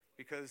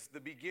because the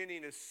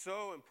beginning is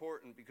so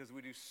important because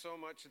we do so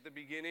much at the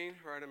beginning,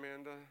 right,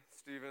 Amanda,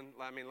 Stephen?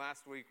 I mean,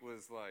 last week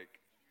was like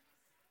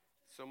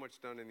so much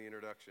done in the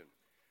introduction.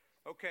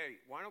 Okay,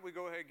 why don't we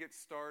go ahead and get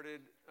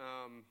started?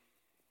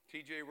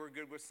 TJ, we're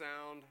good with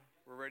sound.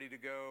 We're ready to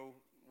go.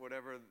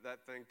 Whatever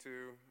that thing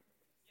too.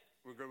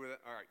 We're good with it?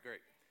 All right,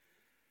 great.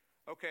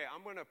 Okay,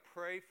 I'm going to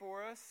pray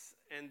for us,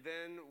 and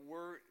then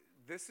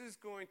this is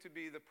going to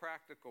be the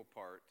practical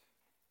part,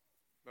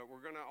 but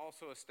we're going to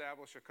also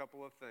establish a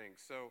couple of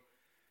things. So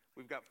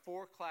we've got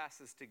 4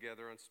 classes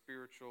together on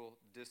spiritual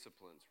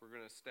disciplines. We're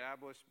going to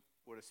establish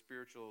what a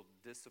spiritual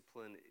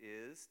discipline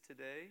is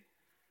today.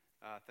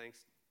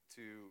 Thanks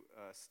to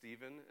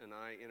Stephen and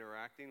I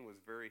interacting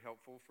was very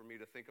helpful for me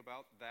to think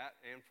about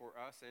that and for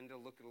us, and to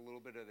look at a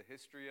little bit of the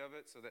history of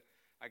it, so that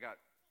I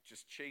got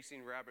just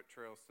chasing rabbit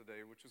trails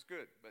today, which was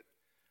good. But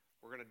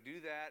we're going to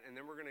do that, and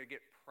then we're going to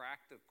get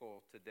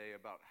practical today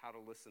about how to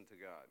listen to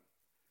God,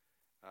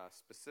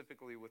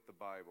 specifically with the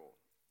Bible.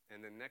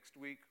 And then next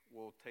week,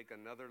 we'll take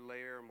another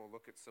layer, and we'll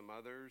look at some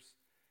others.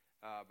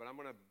 But I'm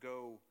going to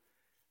go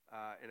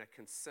in a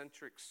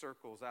concentric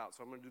circles out.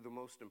 So I'm going to do the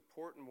most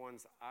important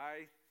ones,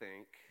 I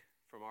think,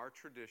 from our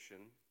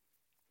tradition,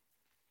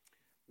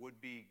 would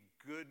be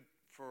good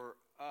for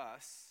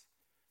us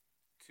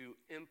to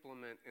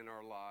implement in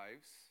our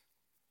lives.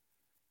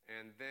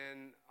 And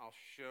then I'll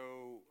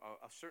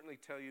certainly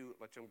tell you,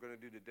 like I'm going to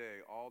do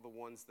today, all the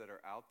ones that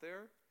are out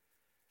there.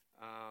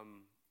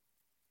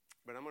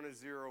 But I'm going to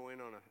zero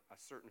in on a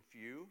certain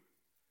few.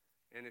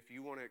 And if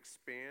you want to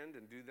expand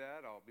and do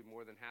that, I'll be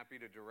more than happy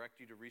to direct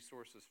you to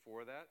resources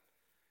for that.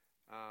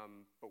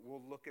 But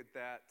we'll look at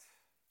that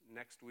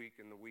next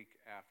week and the week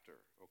after,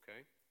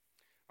 okay?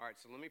 All right,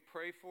 so let me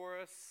pray for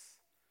us,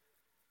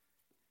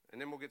 and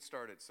then we'll get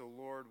started. So,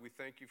 Lord, we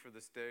thank you for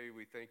this day.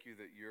 We thank you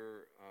that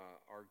you're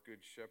our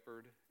good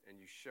shepherd, and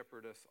you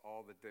shepherd us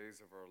all the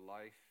days of our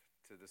life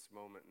to this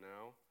moment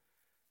now.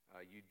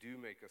 You do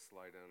make us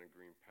lie down in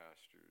green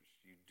pastures.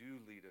 You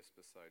do lead us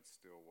beside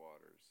still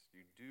waters.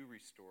 You do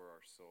restore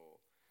our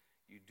soul.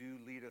 You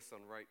do lead us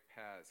on right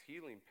paths,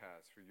 healing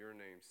paths for your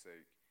name's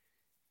sake,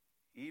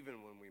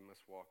 even when we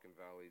must walk in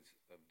valleys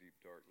of deep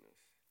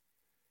darkness.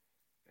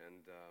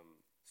 And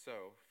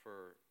so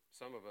for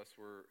some of us,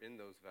 we're in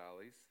those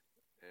valleys,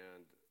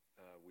 and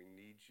we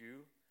need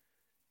you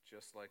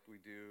just like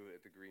we do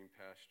at the green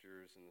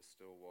pastures and the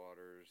still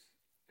waters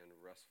and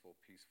restful,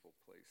 peaceful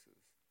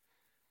places.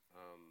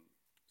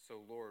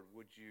 So, Lord,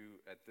 would you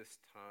at this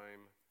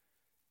time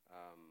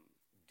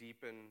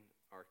deepen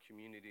our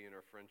community and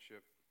our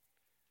friendship,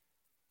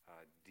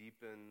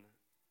 deepen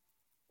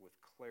with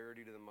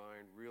clarity to the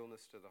mind,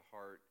 realness to the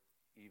heart,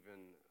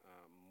 even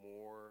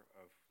more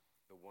of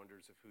the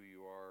wonders of who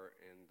you are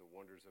and the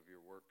wonders of your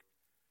work.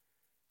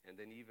 And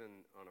then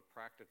even on a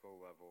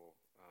practical level,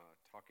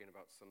 talking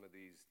about some of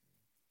these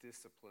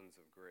disciplines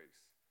of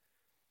grace.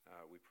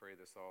 We pray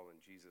this all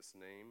in Jesus'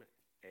 name.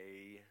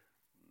 Amen.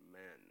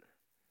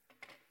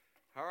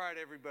 All right,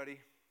 everybody.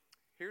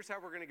 Here's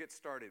how we're going to get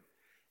started.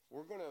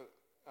 We're going to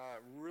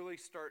really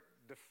start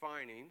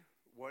defining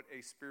what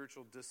a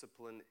spiritual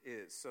discipline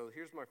is. So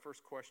here's my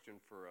first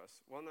question for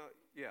us.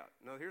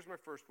 Here's my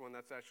first one.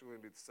 That's actually going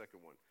to be the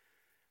second one.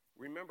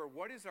 Remember,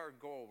 what is our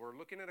goal? We're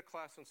looking at a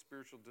class on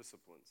spiritual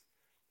disciplines.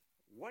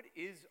 What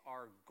is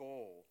our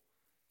goal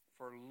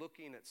for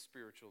looking at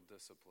spiritual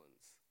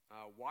disciplines?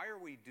 Why are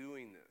we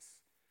doing this?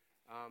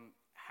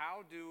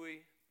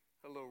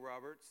 Hello,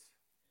 Roberts.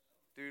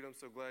 Dude, I'm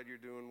so glad you're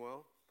doing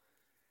well.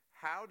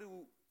 How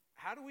do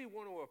we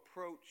want to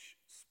approach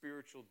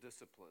spiritual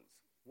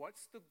disciplines?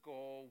 What's the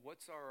goal?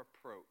 What's our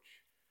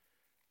approach?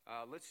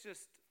 Let's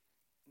just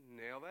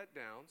nail that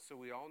down so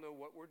we all know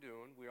what we're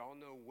doing. We all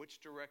know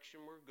which direction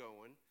we're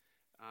going.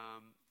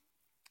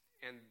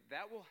 And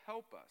that will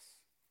help us.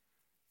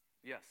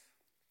 Yes?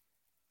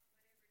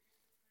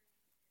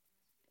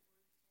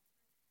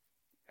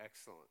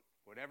 Excellent.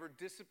 Whatever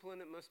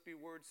discipline, it must be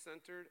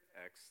word-centered.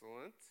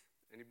 Excellent.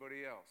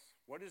 Anybody else?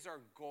 What is our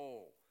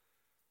goal?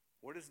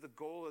 What is the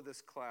goal of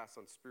this class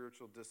on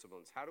spiritual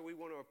disciplines? How do we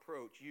want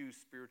to use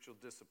spiritual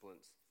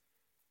disciplines?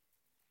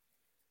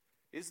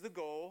 Is the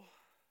goal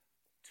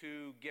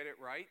to get it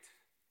right?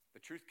 The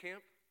truth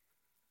camp?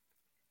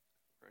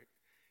 Right?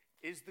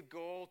 Is the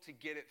goal to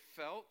get it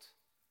felt?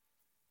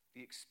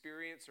 The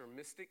experience or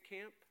mystic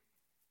camp?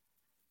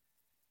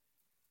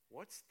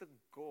 What's the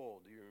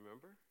goal? Do you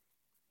remember?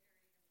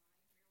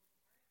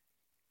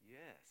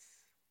 Yes.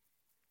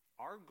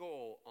 Our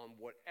goal on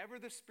whatever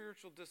the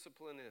spiritual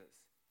discipline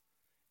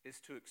is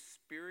to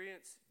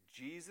experience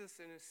Jesus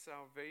and his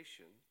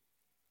salvation,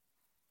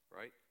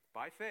 right?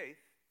 By faith,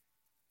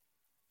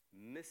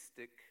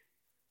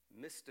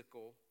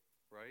 mystical,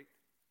 right?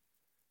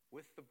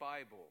 With the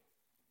Bible,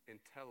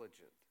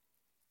 intelligent.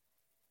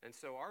 And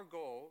so our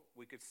goal,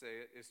 we could say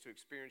it, is to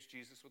experience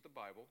Jesus with the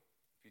Bible,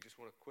 if you just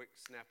want a quick,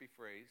 snappy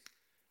phrase,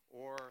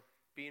 or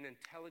be an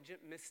intelligent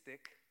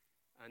mystic,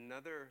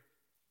 another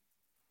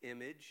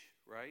image,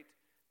 right?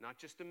 Not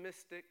just a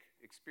mystic,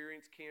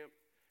 experience camp,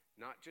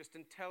 not just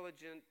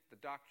intelligent, the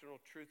doctrinal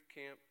truth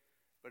camp,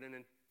 but an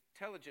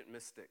intelligent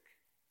mystic,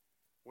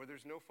 where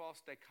there's no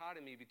false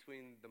dichotomy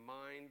between the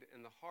mind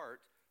and the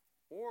heart.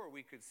 Or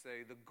we could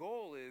say the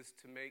goal is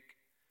to make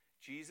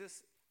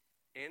Jesus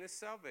and his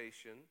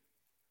salvation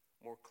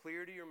more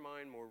clear to your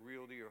mind, more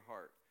real to your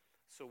heart.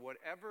 So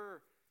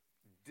whatever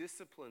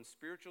disciplines,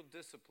 spiritual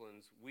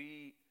disciplines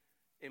we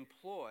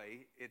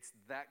employ, it's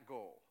that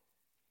goal,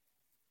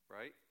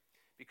 right?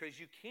 Because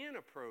you can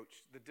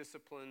approach the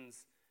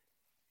disciplines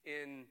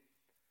in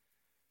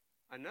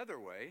another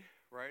way,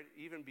 right?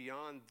 Even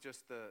beyond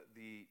just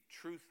the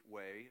truth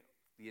way,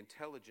 the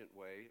intelligent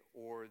way,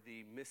 or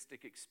the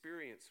mystic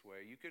experience way.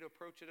 You could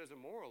approach it as a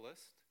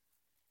moralist,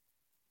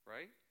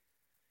 right?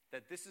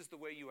 That this is the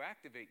way you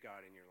activate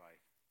God in your life.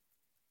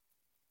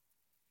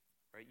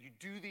 Right? You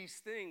do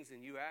these things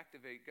and you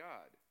activate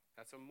God.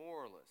 That's a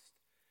moralist.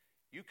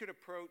 You could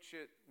approach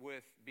it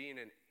with being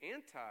an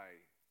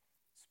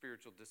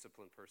anti-spiritual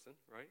discipline person,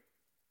 right?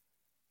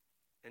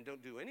 And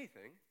don't do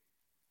anything,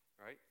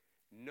 right?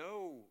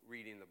 No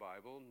reading the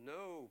Bible,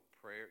 no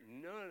prayer,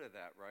 none of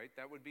that, right?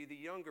 That would be the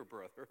younger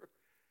brother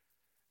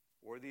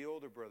or the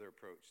older brother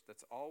approach.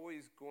 That's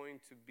always going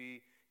to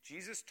be...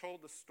 Jesus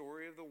told the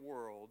story of the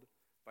world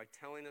by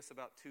telling us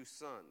about two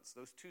sons.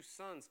 Those two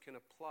sons can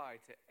apply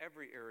to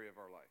every area of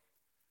our life,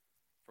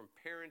 from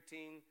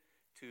parenting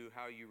to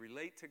how you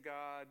relate to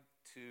God,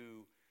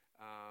 to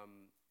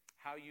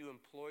how you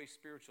employ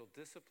spiritual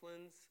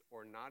disciplines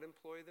or not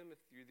employ them if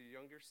you're the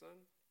younger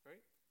son,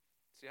 right?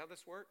 See how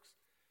this works?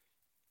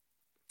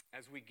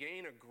 As we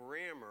gain a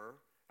grammar,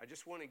 I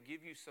just want to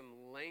give you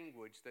some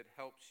language that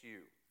helps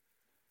you.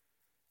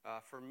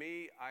 For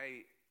me,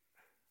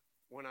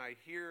 when I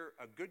hear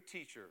a good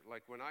teacher,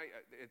 like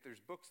if there's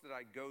books that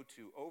I go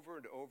to over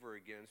and over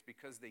again, it's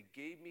because they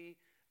gave me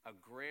a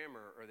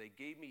grammar or they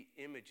gave me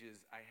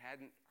images I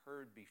hadn't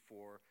heard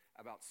before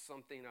about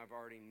something I've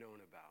already known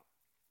about.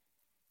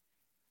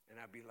 And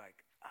I'd be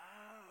like,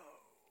 oh,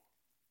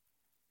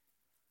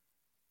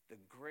 the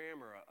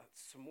grammar,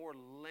 some more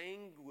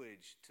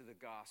language to the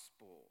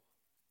gospel.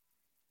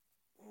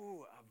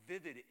 Ooh, a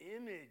vivid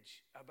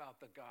image about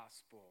the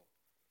gospel.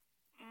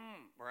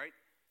 Right?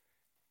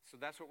 So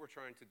that's what we're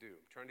trying to do.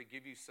 I'm trying to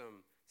give you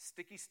some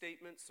sticky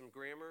statements, some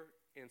grammar,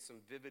 and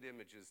some vivid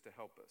images to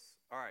help us.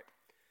 All right.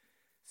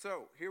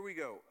 So here we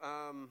go.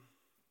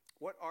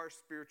 What are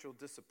spiritual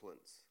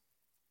disciplines?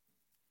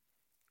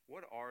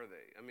 What are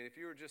they? I mean, if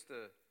you were just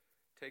to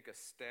take a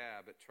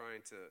stab at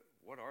trying to,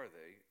 what are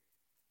they?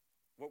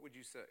 What would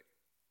you say?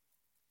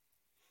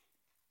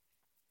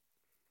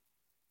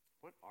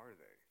 What are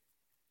they?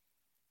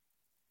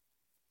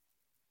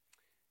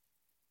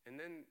 And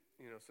then,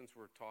 since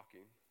we're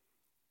talking,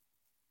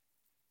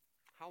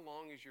 how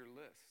long is your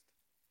list?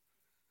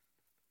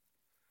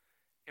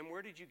 And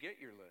where did you get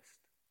your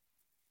list?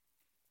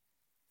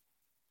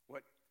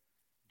 What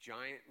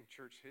giant in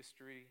church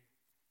history?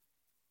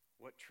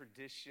 What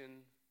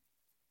tradition?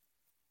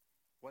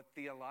 What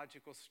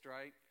theological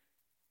stripe?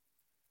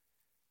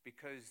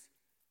 Because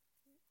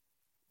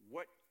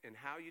what and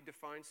how you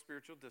define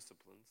spiritual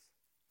disciplines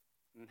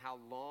and how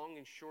long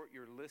and short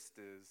your list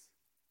is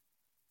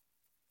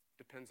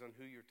depends on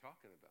who you're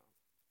talking about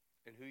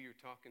and who you're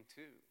talking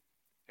to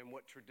and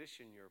what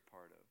tradition you're a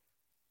part of.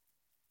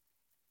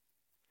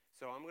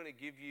 So I'm going to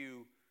give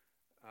you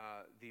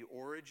the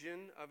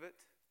origin of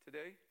it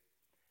today,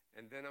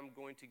 and then I'm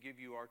going to give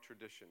you our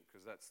tradition,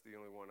 because that's the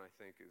only one I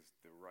think is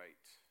the right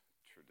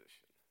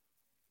tradition.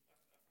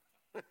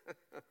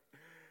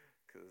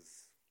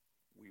 Because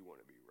we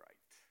want to be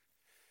right.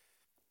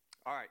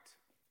 All right.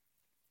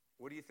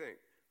 What do you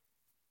think?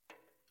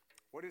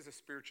 What is a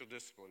spiritual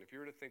discipline? If you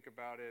were to think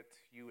about it,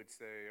 you would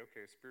say,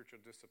 okay, a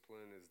spiritual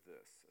discipline is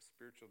this. A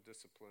spiritual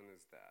discipline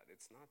is that.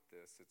 It's not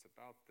this. It's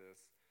about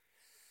this.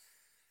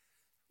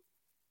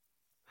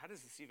 How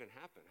does this even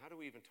happen? How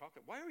do we even talk?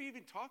 Why are we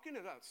even talking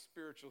about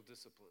spiritual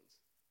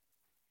disciplines?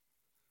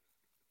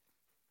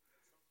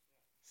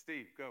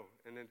 Steve, go,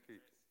 and then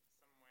Pete.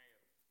 Some way of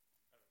training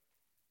your mind and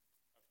your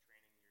heart to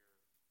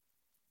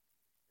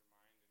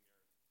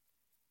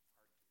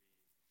be attentive to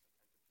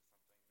something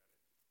that it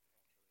naturally.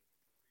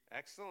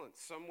 Excellent.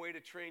 Some way to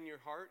train your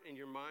heart and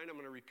your mind. I'm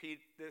going to repeat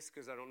this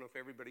because I don't know if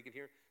everybody can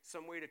hear.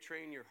 Some way to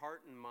train your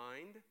heart and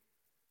mind,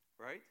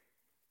 right?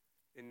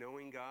 In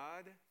knowing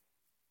God,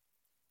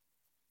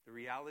 the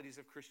realities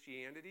of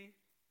Christianity,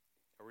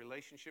 a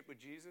relationship with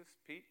Jesus.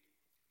 Pete?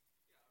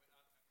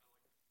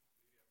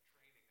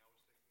 Yeah, I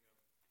like the idea of training.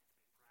 I was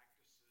thinking of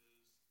practices,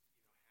 habits in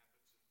mind.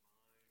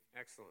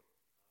 Excellent.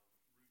 Routines.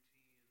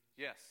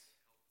 Yes.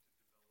 Help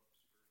to develop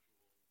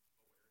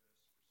spiritual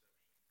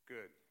awareness, perception.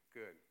 Good,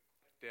 good.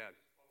 Dad?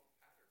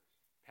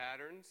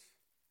 Patterns.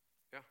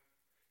 Yeah.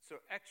 So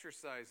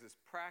exercises,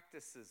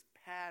 practices,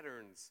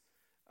 patterns.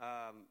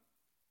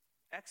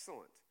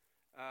 Excellent.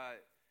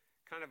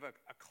 Kind of a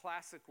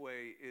classic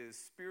way is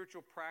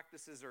spiritual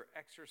practices or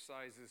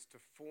exercises to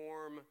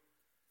form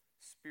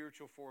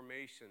spiritual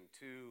formation,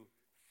 to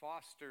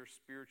foster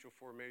spiritual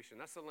formation.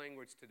 That's the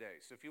language today.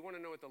 So if you want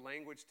to know what the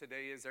language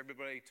today is,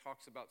 everybody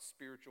talks about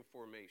spiritual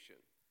formation,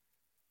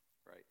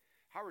 right?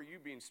 How are you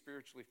being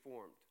spiritually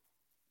formed?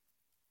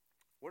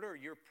 What are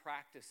your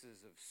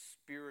practices of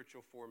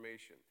spiritual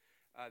formation?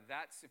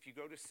 That's, if you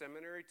go to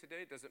seminary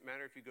today, it doesn't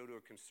matter if you go to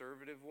a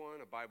conservative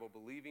one, a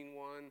Bible-believing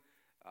one,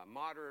 a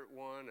moderate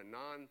one, a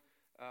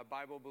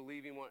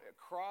non-Bible-believing one,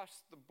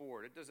 across the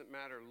board. It doesn't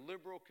matter,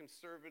 liberal,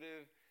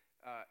 conservative,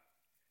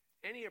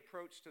 any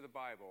approach to the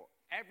Bible,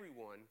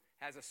 everyone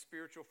has a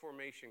spiritual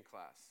formation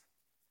class.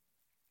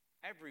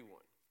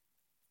 Everyone.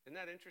 Isn't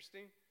that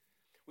interesting?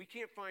 We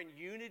can't find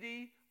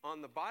unity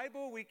on the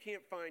Bible. We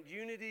can't find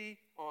unity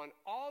on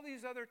all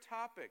these other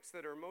topics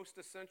that are most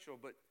essential.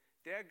 But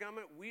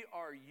dadgummit, we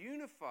are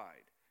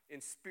unified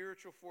in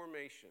spiritual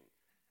formation,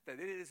 that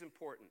it is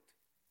important.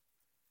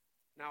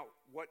 Now,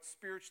 what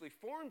spiritually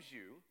forms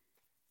you,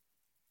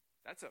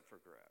 that's up for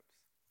grabs.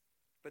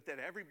 But that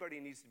everybody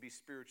needs to be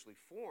spiritually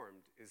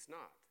formed is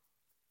not.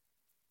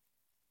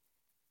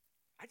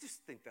 I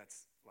just think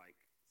that's like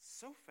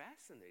so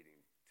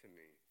fascinating to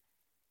me.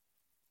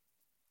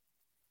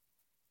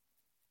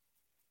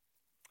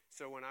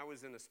 So when I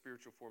was in a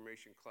spiritual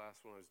formation class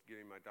when I was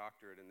getting my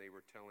doctorate, and they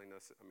were telling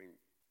us,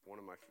 one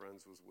of my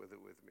friends was with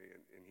me,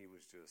 and he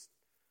was just,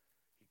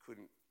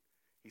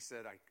 he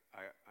said,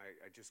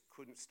 I just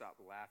couldn't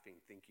stop laughing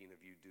thinking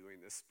of you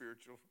doing this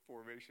spiritual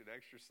formation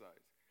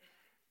exercise.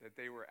 That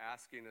they were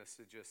asking us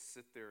to just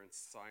sit there in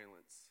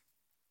silence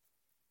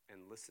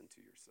and listen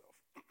to yourself.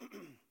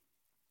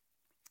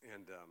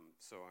 And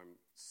so I'm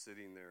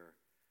sitting there,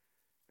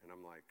 and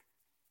I'm like,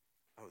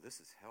 oh, this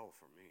is hell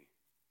for me.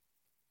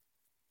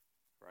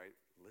 Right?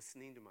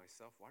 Listening to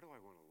myself. Why do I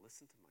want to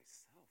listen to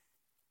myself?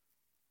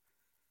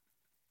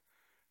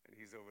 And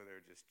he's over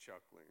there just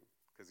chuckling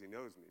because he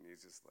knows me, and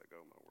he's just like,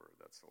 oh, my word,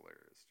 that's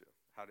hilarious, Jeff.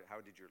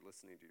 How did your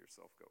listening to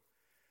yourself go?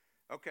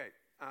 Okay.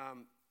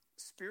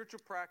 Spiritual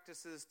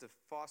practices to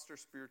foster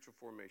spiritual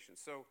formation.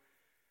 So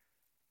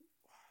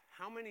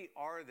how many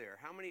are there?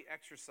 How many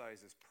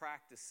exercises,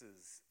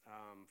 practices,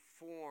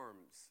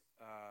 forms,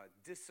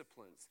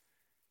 disciplines?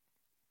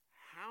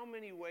 How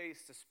many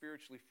ways to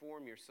spiritually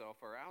form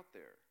yourself are out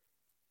there?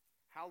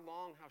 How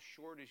long, how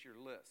short is your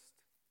list?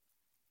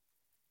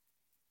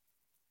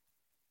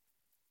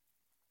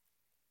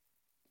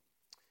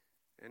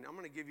 And I'm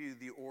going to give you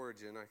the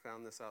origin. I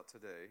found this out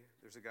today.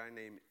 There's a guy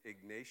named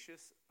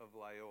Ignatius of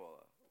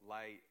Loyola.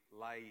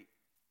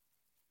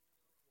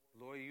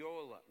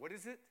 Loyola. What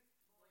is it?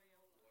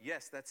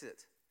 Yes, that's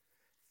it.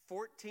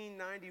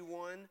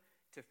 1491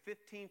 to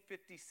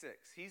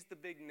 1556. He's the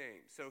big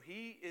name. So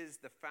he is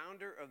the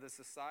founder of the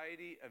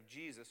Society of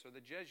Jesus, or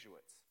the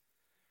Jesuits.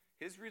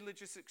 His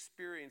religious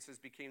experiences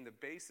became the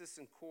basis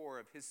and core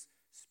of his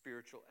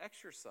spiritual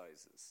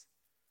exercises.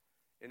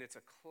 And it's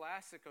a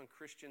classic on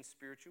Christian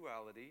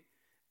spirituality.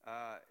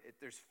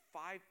 There's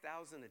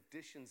 5,000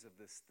 editions of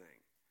this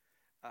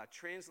thing,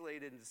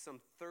 translated into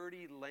some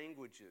 30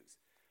 languages.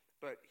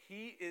 But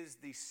he is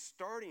the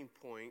starting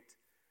point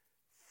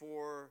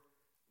for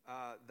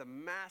the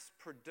mass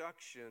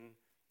production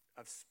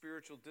of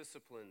spiritual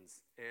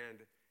disciplines and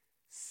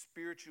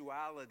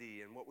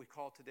spirituality and what we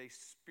call today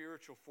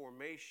spiritual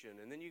formation.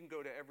 And then you can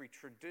go to every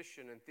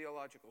tradition and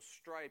theological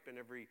stripe and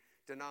every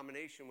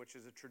denomination, which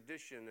is a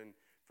tradition, and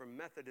from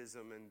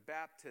Methodism and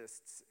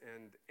Baptists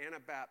and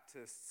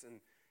Anabaptists and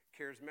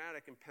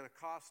Charismatic and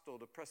Pentecostal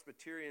to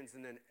Presbyterians,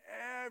 and then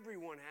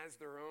everyone has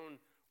their own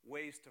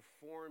ways to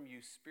form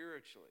you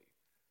spiritually.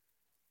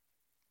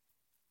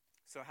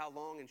 So how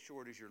long and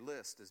short is your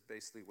list is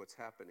basically what's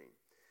happening.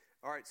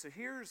 All right, so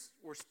here's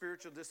where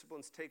spiritual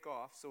disciplines take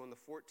off, so in the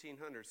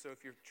 1400s. So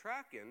if you're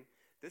tracking,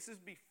 this is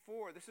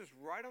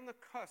right on the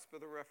cusp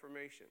of the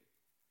Reformation.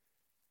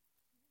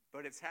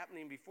 But it's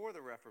happening before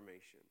the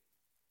Reformation.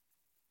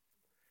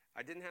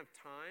 I didn't have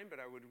time, but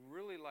I would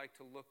really like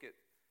to look at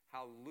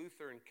how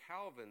Luther and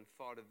Calvin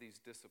thought of these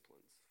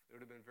disciplines. It would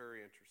have been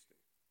very interesting.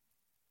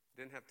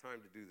 Didn't have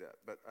time to do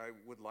that, but I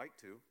would like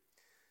to.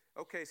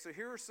 Okay, so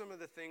here are some of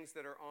the things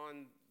that are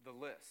on the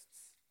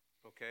lists.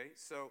 Okay,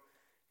 so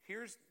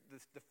here's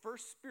the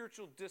first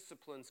spiritual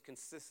disciplines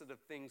consisted of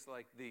things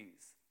like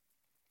these: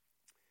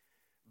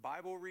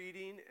 Bible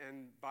reading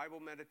and Bible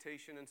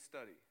meditation and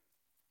study,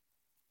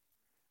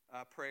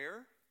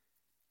 prayer,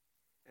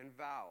 and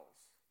vows.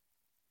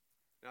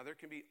 Now, there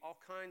can be all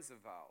kinds of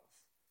vows.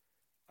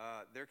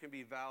 There can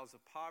be vows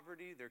of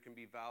poverty. There can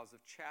be vows of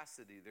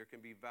chastity. There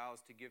can be vows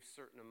to give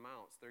certain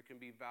amounts. There can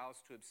be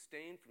vows to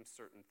abstain from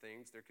certain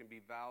things. There can be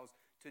vows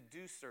to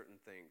do certain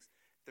things.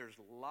 There's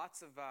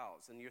lots of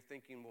vows, and you're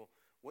thinking, well,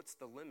 what's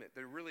the limit?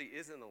 There really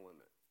isn't a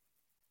limit.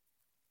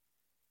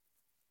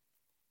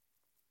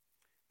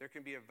 There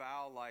can be a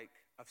vow like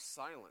of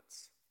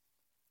silence.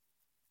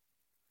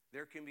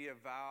 There can be a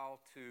vow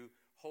to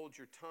hold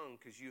your tongue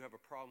because you have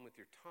a problem with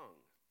your tongue.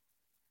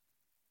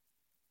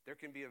 There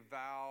can be a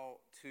vow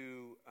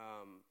to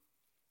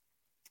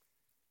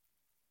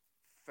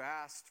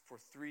fast for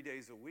 3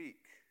 days a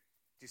week.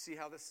 Do you see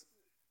how the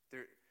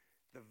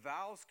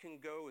vows can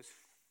go as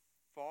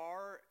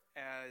far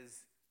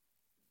as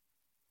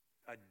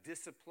a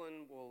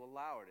discipline will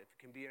allow it. If it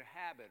can be a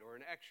habit or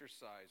an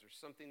exercise or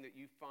something that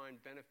you find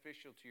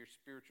beneficial to your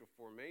spiritual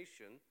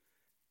formation,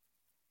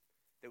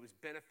 that was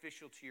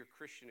beneficial to your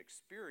Christian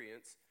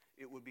experience,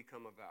 it would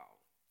become a vow.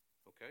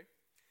 Okay?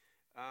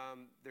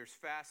 There's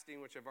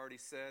fasting, which I've already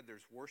said.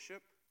 There's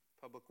worship,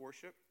 public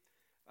worship.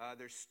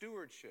 There's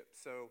stewardship.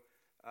 So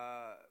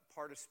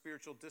part of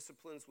spiritual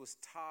disciplines was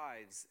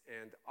tithes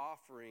and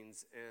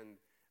offerings and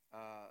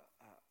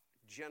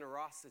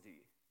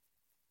generosity.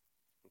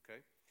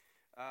 Okay?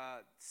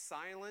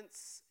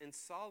 Silence and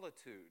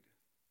solitude.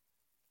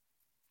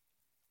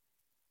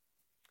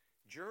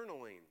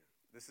 Journaling.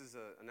 This is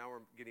now we're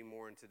getting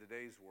more into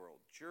today's world.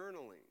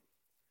 Journaling.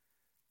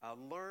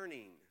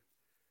 Learning.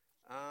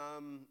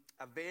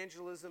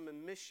 Evangelism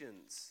and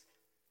missions.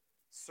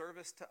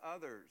 Service to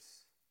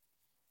others.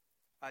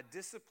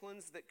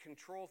 Disciplines that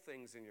control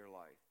things in your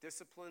life.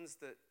 Disciplines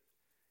that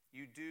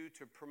you do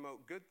to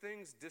promote good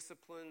things.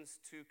 Disciplines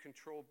to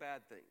control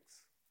bad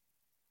things.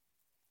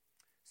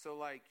 So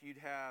like you'd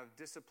have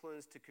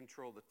disciplines to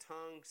control the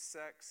tongue,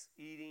 sex,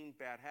 eating,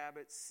 bad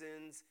habits,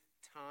 sins,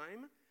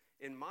 time.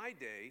 In my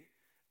day,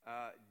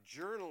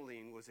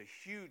 journaling was a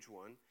huge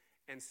one,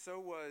 and so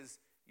was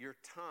your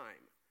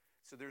time.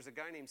 So there's a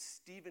guy named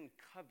Stephen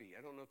Covey.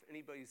 I don't know if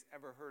anybody's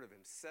ever heard of him.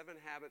 7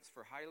 Habits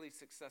for Highly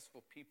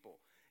Successful People.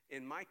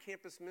 In my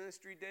campus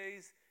ministry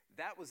days,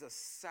 that was a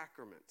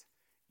sacrament.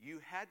 You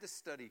had to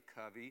study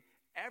Covey.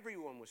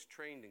 Everyone was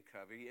trained in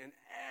Covey, and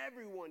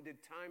everyone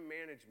did time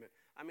management.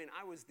 I mean,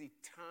 I was the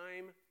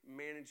time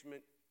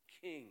management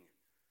king.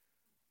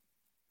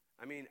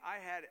 I mean, I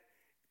had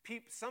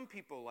some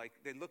people, like,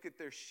 they look at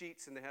their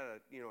sheets and they had a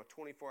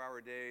 24-hour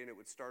day, and it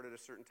would start at a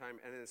certain time,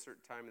 end at a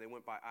certain time, and they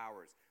went by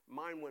hours.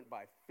 Mine went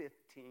by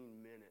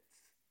 15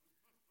 minutes.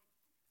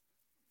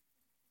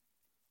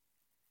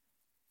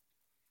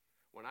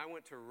 When I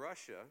went to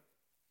Russia,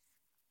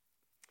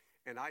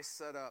 and I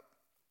set up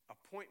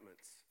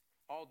appointments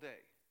all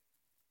day,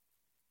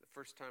 the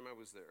first time I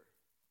was there,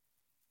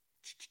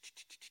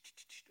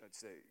 I'd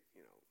say,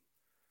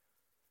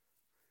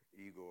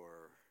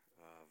 Igor,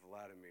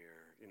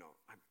 Vladimir,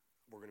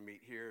 we're going to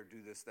meet here,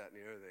 do this, that, and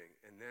the other thing.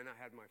 And then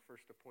I had my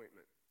first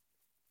appointment.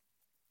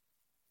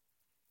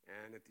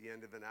 And at the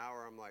end of an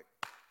hour, I'm like,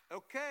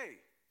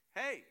 okay,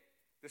 hey,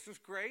 this was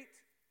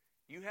great.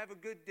 You have a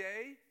good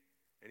day.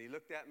 And he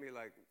looked at me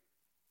like,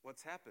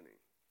 what's happening?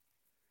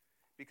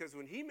 Because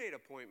when he made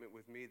appointment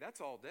with me,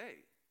 that's all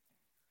day.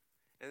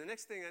 And the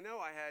next thing I know,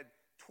 I had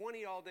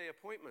 20 all-day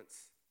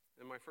appointments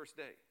in my first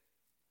day.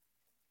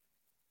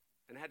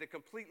 And I had to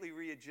completely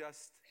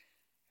readjust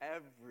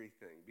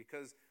everything.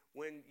 Because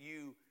when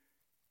you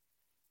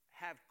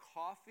have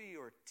coffee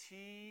or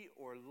tea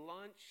or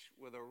lunch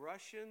with a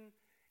Russian,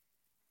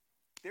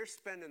 they're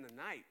spending the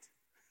night.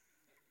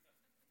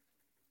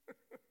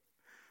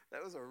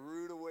 That was a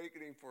rude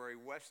awakening for a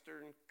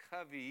Western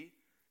Covey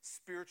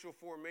spiritual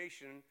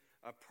formation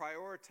of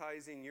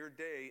prioritizing your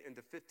day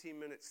into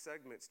 15-minute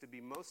segments to be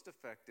most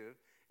effective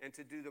and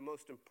to do the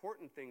most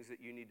important things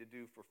that you need to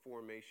do for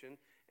formation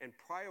and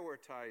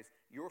prioritize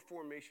your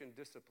formation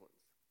disciplines.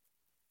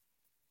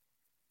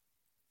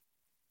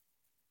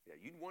 Yeah,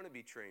 you'd want to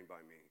be trained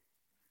by me.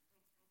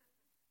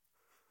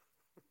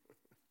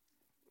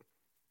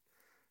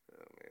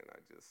 Oh, man, I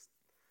just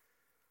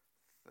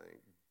thank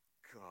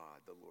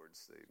God the Lord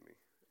saved me.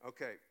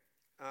 Okay,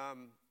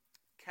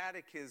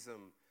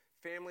 catechism,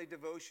 family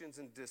devotions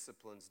and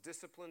disciplines,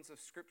 disciplines of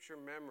scripture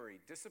memory,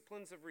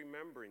 disciplines of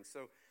remembering.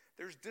 So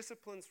there's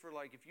disciplines for,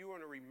 like, if you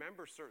want to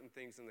remember certain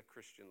things in the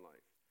Christian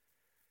life.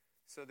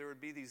 So there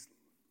would be these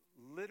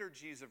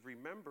liturgies of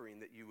remembering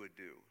that you would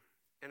do.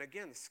 And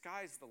again, the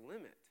sky's the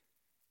limit.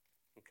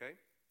 Okay?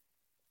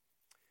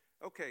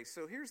 Okay,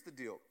 so here's the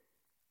deal.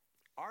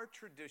 Our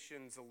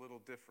tradition's a little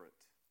different.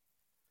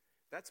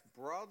 That's,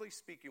 broadly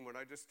speaking, what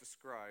I just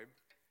described,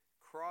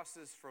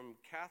 crosses from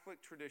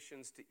Catholic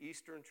traditions to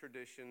Eastern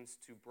traditions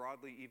to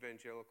broadly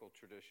evangelical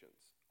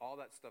traditions. All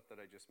that stuff that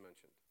I just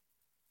mentioned.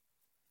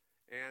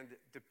 And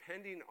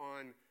depending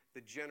on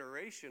the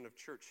generation of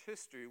church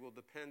history will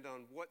depend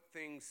on what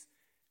things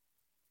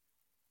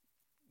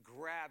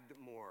grabbed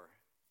more,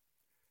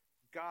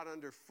 got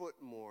underfoot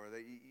more,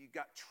 that you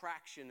got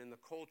traction in the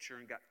culture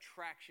and got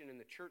traction in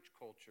the church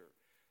culture.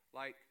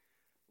 Like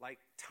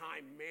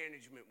time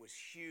management was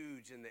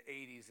huge in the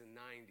 80s and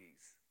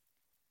 90s,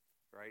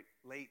 right?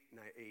 Late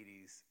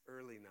 80s,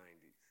 early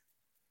 90s.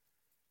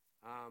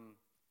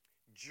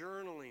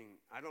 Journaling,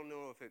 I don't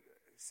know if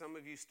some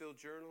of you still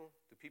journal.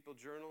 Do people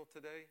journal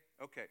today?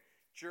 Okay.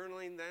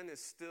 Journaling then is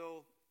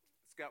still,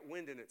 it's got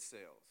wind in its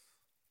sails,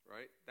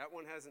 right? That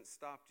one hasn't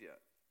stopped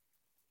yet.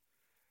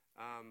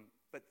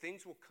 But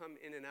things will come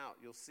in and out.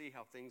 You'll see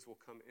how things will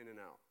come in and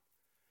out.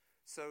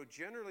 So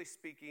generally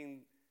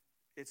speaking,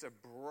 it's a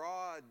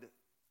broad,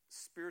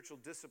 spiritual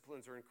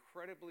disciplines are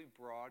incredibly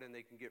broad, and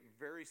they can get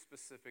very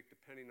specific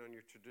depending on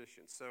your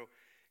tradition. So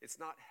it's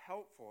not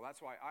helpful.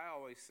 That's why I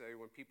always say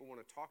when people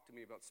want to talk to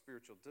me about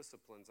spiritual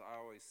disciplines,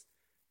 I always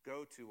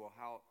go to,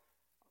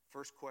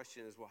 first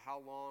question is,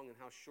 how long and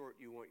how short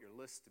you want your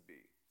list to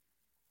be?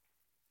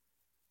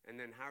 And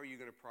then how are you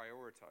going to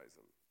prioritize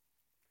them?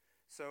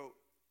 So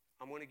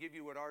I'm going to give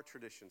you what our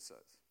tradition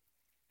says,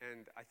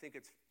 and I think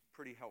it's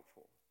pretty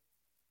helpful.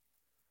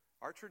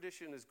 Our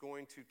tradition is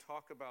going to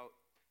talk about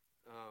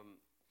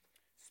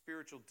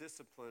spiritual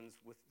disciplines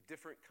with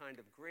different kind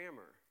of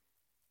grammar.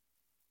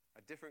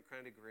 A different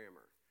kind of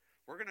grammar.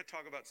 We're going to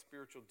talk about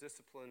spiritual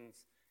disciplines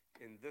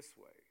in this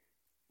way.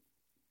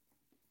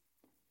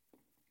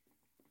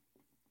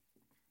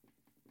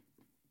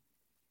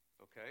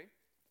 Okay?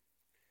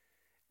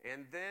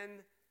 And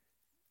then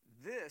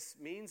this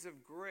means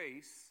of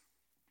grace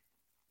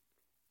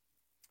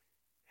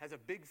has a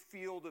big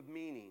field of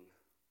meaning.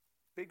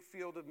 Big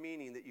field of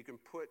meaning that you can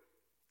put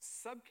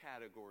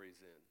subcategories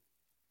in.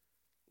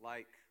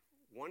 Like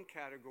one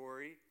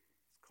category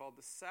is called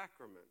the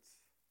sacraments.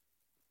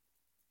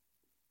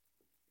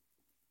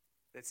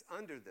 That's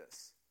under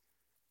this.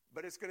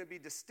 But it's going to be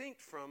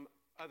distinct from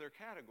other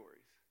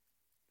categories.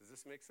 Does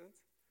this make sense?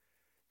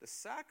 The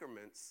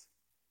sacraments,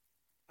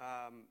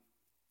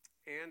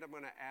 and I'm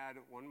going to add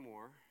one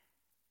more,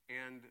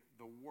 and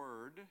the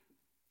word,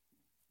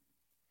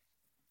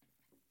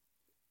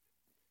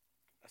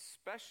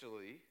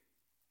 especially,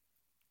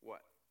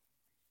 what?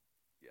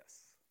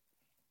 Yes.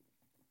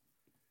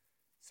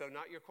 So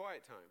not your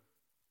quiet time.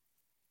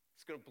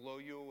 It's going to blow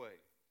you away.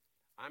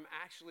 I'm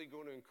actually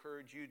going to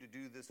encourage you to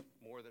do this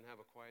more than have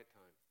a quiet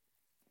time.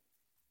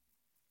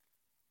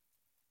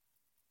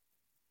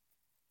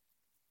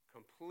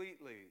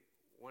 Completely.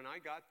 When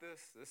I got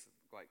this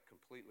like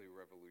completely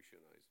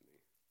revolutionized me,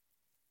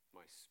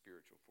 my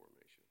spiritual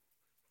formation.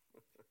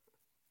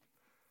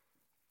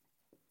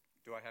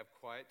 Do I have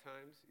quiet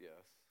times?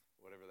 Yes,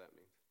 whatever that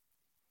means.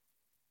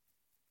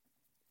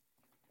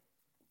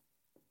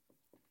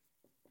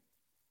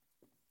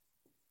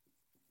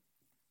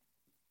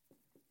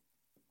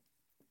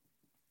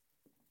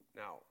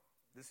 Now,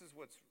 this is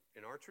what's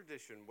in our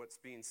tradition, what's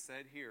being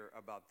said here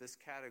about this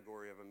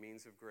category of a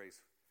means of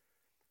grace,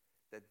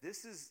 that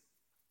this is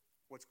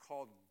what's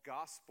called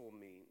gospel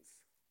means.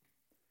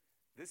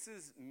 This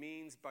is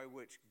means by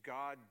which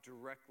God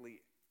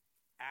directly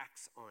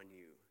acts on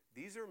you.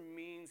 These are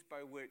means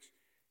by which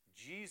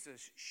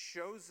Jesus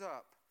shows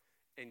up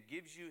and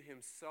gives you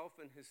himself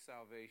and his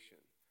salvation,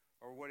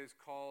 or what is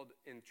called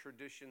in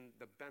tradition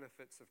the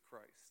benefits of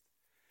Christ.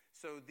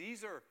 So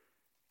these are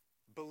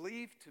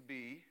believed to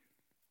be,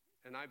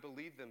 and I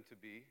believe them to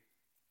be,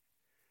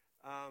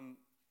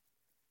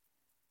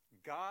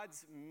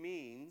 God's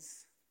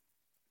means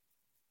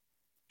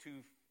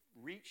to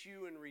reach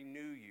you and renew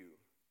you,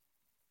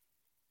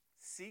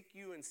 seek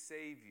you and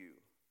save you,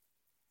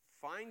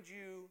 find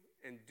you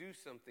and do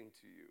something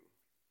to you.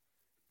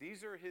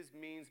 These are his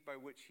means by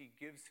which he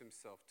gives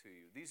himself to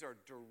you. These are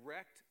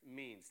direct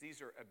means.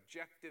 These are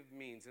objective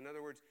means. In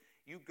other words,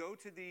 you go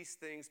to these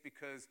things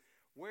because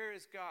where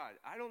is God?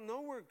 I don't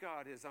know where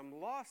God is.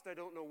 I'm lost. I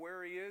don't know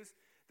where he is.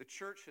 The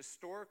church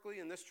historically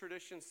in this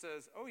tradition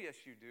says, oh, yes,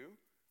 you do.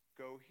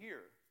 Go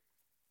here.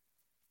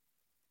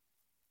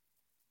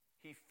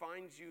 He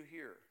finds you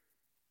here.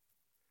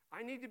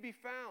 I need to be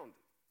found.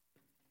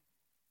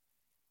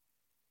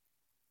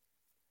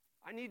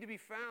 I need to be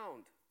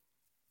found.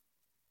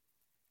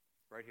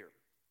 Right here.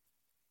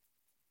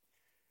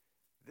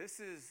 This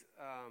is,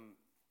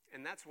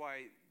 and that's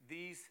why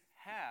these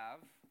have,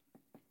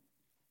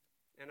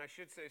 and I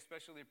should say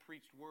especially a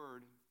preached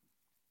word.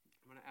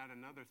 I'm going to add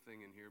another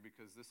thing in here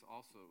because this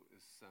also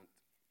is sent.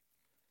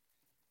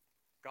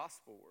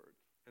 Gospel word.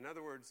 In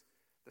other words,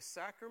 the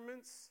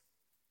sacraments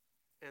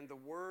and the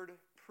word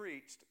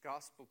preached,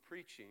 gospel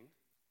preaching,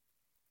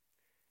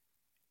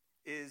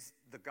 is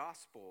the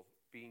gospel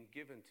being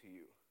given to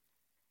you.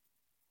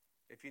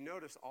 If you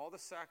notice, all the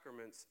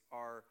sacraments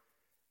are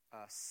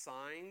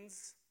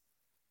signs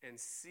and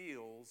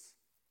seals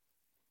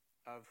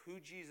of who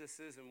Jesus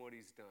is and what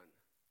he's done.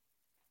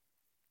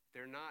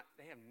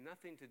 They have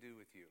nothing to do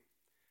with you.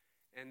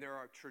 And there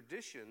are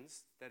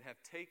traditions that have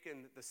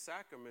taken the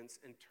sacraments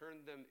and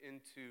turned them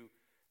into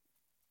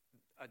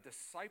a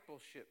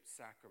discipleship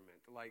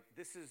sacrament. Like,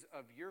 this is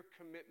of your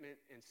commitment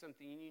and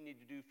something you need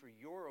to do for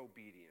your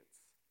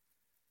obedience.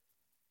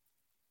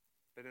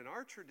 But in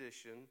our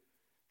tradition,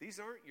 these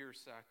aren't your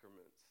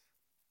sacraments.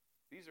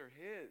 These are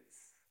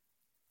his.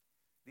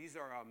 These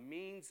are a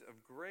means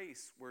of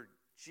grace where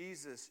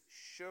Jesus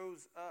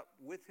shows up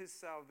with his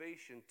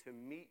salvation to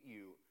meet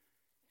you,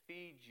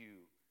 feed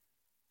you,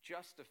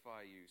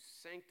 justify you,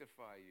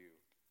 sanctify you,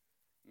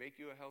 make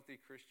you a healthy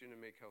Christian, and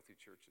make healthy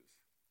churches.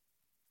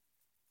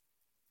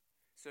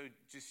 So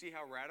do you see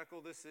how radical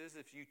this is?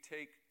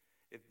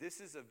 If this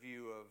is a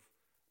view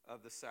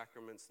of the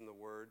sacraments and the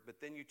word,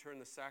 but then you turn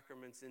the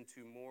sacraments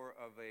into more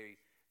of a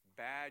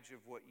badge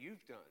of what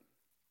you've done.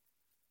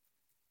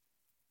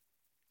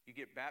 You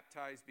get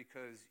baptized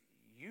because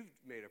you've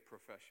made a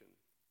profession,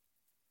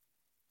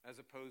 as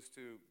opposed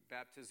to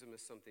baptism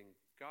as something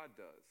God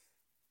does.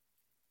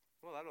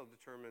 Well, that'll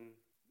determine,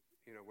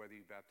 whether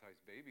you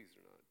baptize babies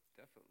or not,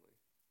 definitely.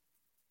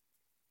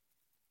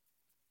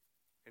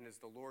 And is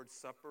the Lord's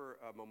Supper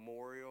a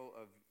memorial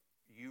of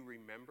you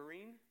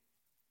remembering?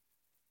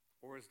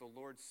 Or is the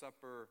Lord's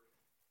Supper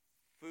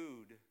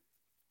food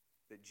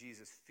that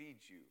Jesus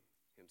feeds you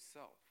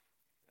himself?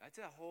 That's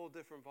a whole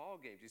different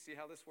ballgame. Do you see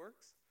how this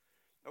works?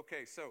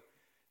 Okay, so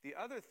The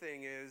other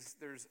thing is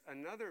there's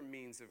another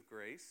means of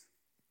grace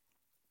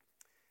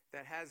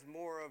that has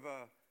more of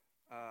a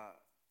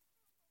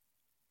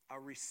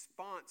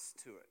response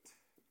to it.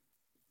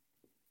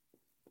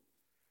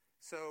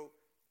 So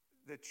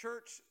the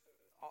church,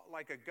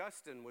 like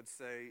Augustine would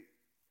say,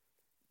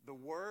 the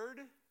word,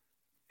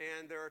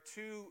 and there are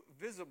two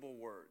visible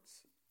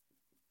words.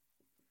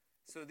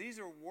 So these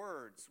are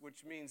words,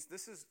 which means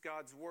this is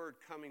God's word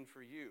coming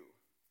for you.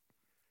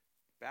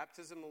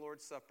 Baptism, the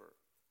Lord's Supper.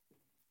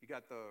 You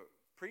got the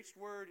preached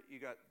word, you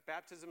got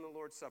baptism and the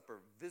Lord's Supper.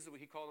 Visible,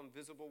 he called them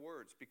visible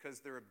words because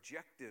they're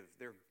objective.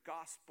 They're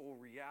gospel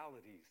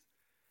realities.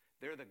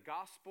 They're the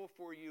gospel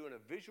for you in a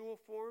visual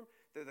form.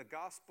 They're the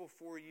gospel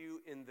for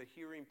you in the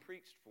hearing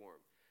preached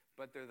form.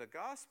 But they're the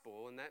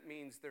gospel, and that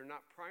means they're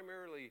not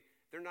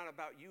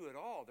about you at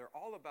all. They're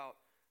all about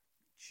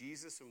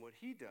Jesus and what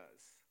he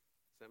does.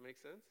 Does that make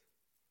sense?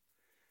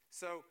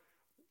 So,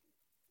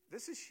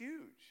 this is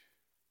huge.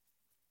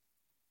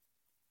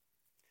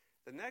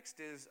 The next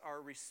is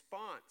our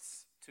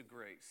response to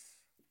grace.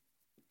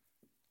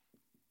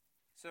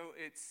 So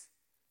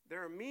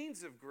there are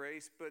means of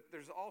grace, but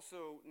there's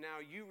also now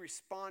you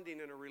responding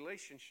in a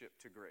relationship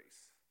to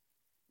grace.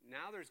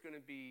 Now there's going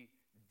to be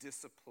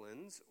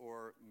disciplines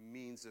or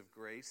means of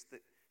grace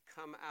that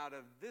come out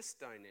of this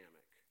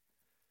dynamic,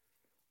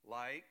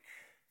 like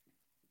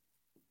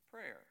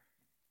prayer.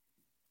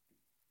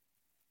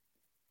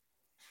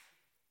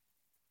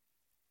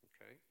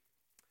 Okay?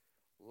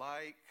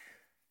 Like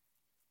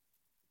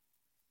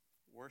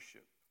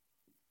worship.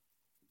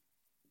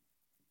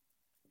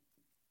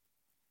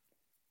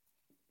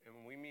 And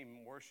when we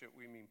mean worship,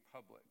 we mean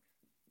public.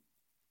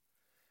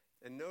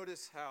 And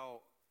notice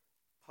how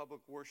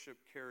public worship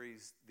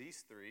carries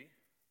these three,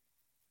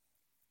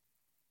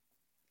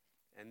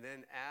 and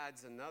then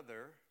adds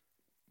another,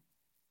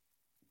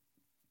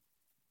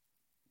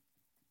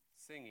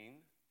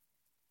 singing,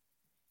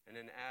 and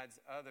then adds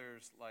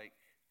others like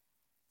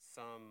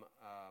some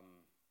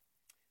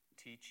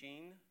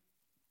teaching,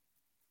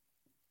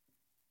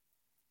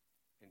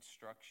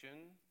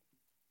 instruction.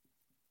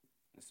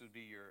 This would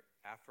be your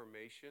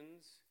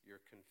affirmations, your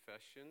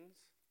confessions,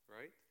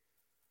 right?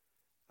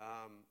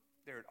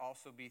 There would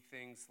also be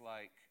things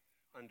like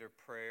under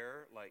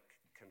prayer, like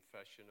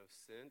confession of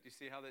sin. Do you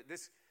see how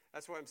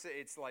that's why I'm saying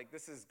it's like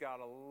this has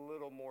got a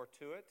little more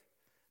to it.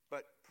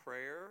 But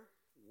prayer,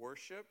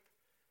 worship,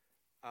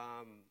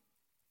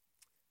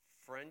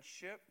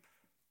 friendship.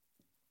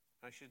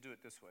 I should do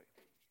it this way.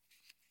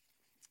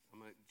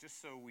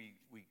 Just so we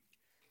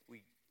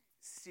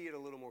see it a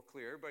little more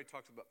clear. Everybody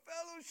talks about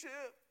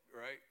fellowship,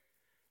 right?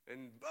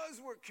 And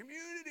buzzword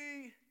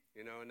community,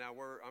 and now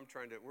we're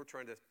trying to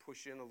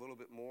push in a little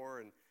bit more,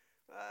 and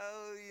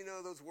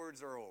those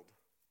words are old.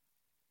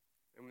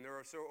 And when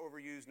they're so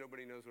overused,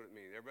 nobody knows what it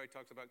means. Everybody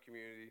talks about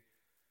community.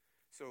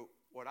 So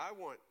what I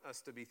want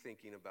us to be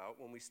thinking about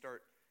when we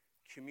start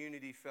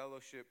community,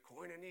 fellowship,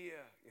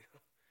 koinonia,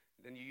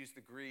 then you use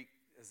the Greek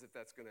as if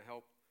that's going to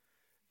help.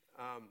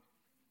 I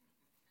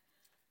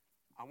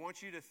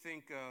want you to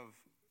think of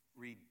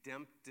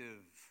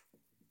redemptive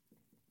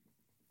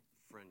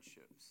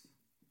friendships.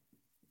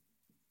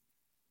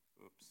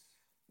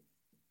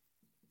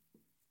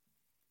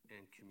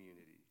 And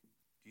community.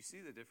 Do you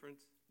see the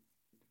difference?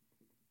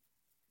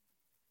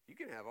 You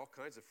can have all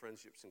kinds of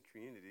friendships and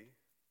community,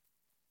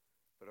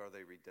 but are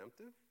they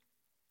redemptive?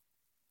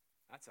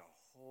 That's a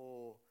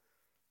whole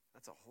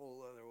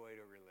other way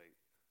to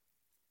relate.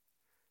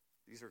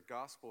 These are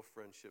gospel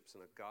friendships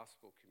in a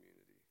gospel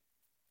community.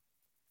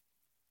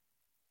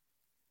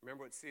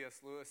 Remember what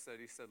C.S. Lewis said?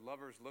 He said,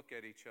 lovers look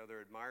at each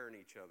other, admiring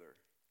each other.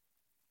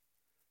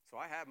 So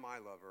I have my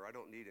lover. I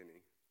don't need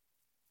any.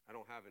 I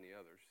don't have any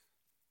others.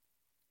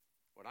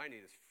 What I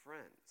need is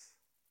friends,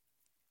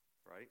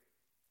 right?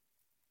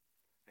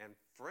 And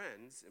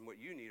friends, and what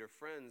you need are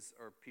friends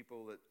are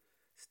people that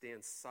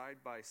stand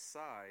side by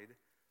side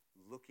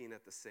looking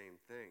at the same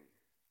thing.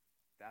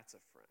 That's a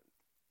friend.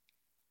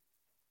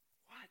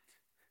 What?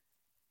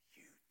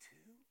 You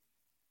too?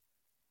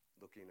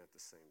 Looking at the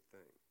same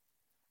thing.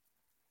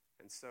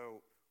 And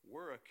so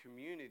we're a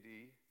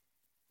community,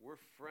 we're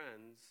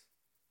friends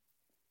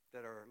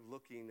that are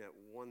looking at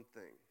one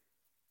thing,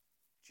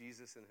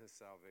 Jesus and his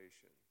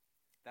salvation.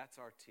 That's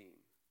our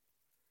team.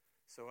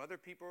 So other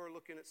people are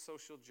looking at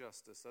social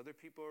justice. Other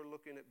people are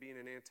looking at being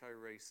an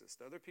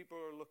anti-racist. Other people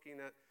are looking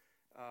at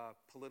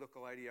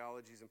political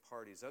ideologies and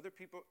parties. Other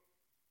people...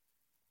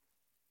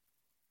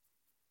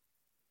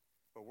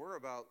 But we're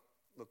about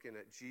looking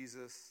at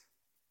Jesus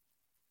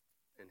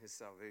and his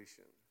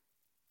salvation.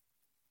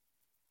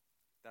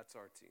 That's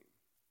our team.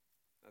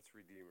 That's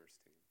Redeemer's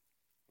team.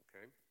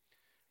 Okay?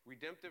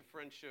 Redemptive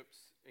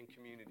friendships and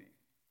community.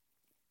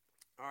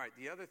 All right,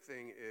 the other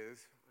thing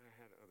is, I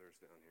had others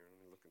down here. Let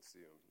me look and see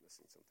if I'm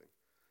missing something.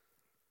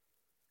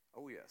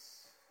 Oh,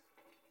 yes.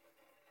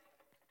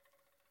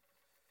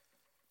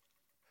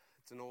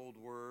 It's an old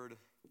word,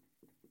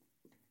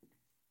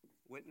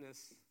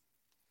 witness.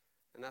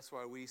 And that's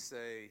why we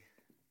say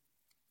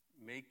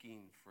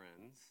making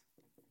friends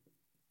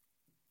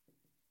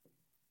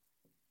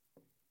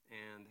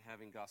and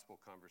having gospel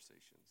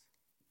conversations.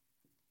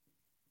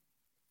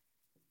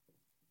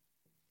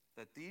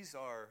 That these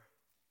are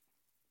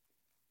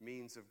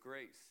means of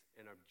grace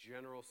in a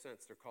general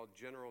sense. They're called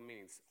general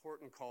means.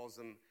 Horton calls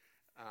them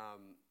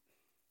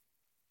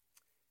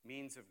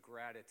means of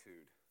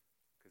gratitude,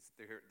 because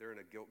they're in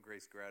a guilt,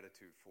 grace,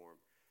 gratitude form.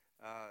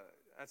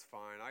 That's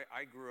fine.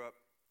 I grew up,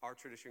 our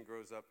tradition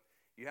grows up,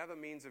 you have a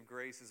means of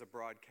grace as a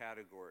broad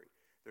category.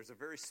 There's a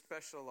very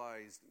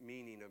specialized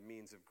meaning of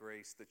means of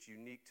grace that's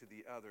unique to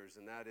the others,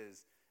 and that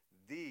is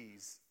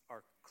these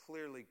are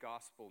clearly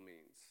gospel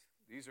means.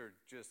 These are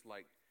just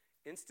like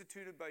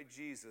instituted by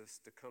Jesus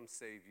to come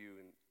save you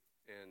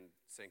and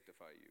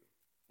sanctify you,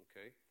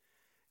 okay?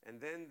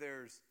 And then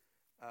there's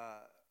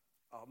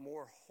a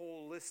more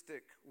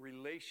holistic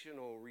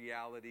relational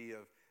reality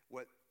of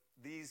what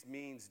these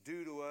means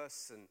do to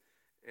us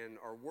and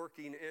are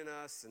working in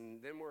us,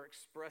 and then we're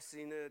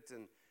expressing it,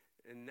 and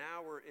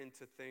now we're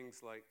into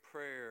things like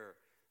prayer.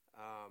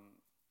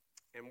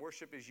 And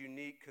worship is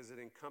unique because it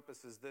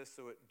encompasses this,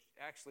 so it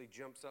actually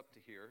jumps up to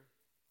here,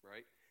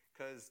 right?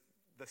 Because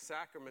the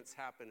sacraments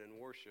happen in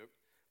worship,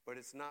 but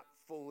it's not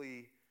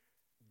fully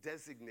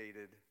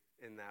designated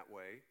in that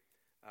way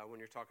when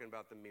you're talking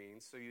about the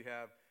means. So you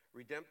have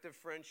redemptive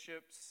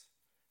friendships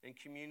and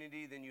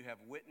community, then you have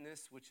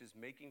witness, which is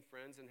making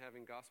friends and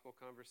having gospel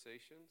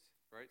conversations,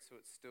 right? So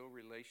it's still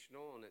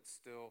relational and it's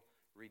still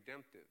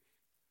redemptive.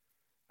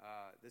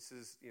 This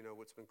is,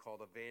 what's been called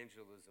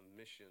evangelism,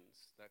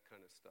 missions, that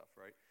kind of stuff,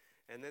 right?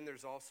 And then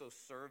there's also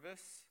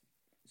service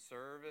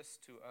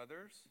to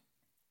others.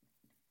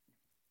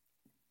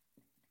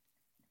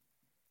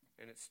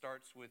 And it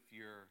starts with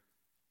your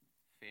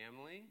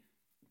family,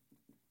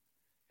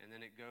 and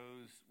then it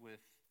goes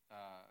with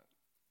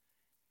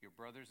your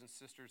brothers and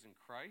sisters in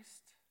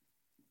Christ,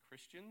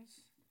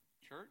 Christians,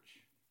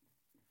 church,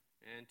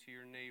 and to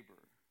your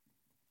neighbor.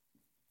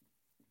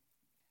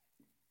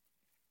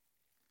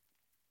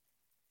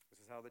 This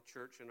is how the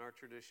church in our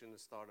tradition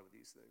has thought of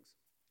these things.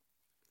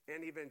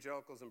 And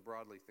evangelicals and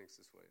broadly thinks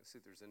this way. Let's see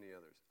if there's any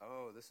others.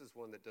 Oh, this is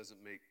one that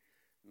doesn't make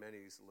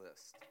many's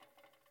list.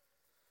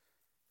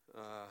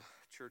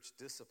 Church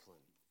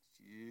discipline.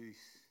 Jeez.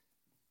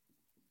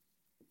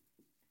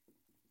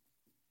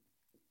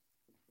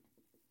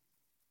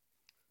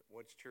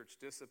 What's church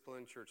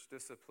discipline? Church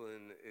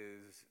discipline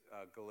is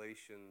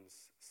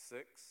Galatians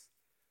 6.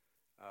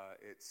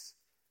 It's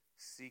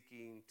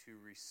seeking to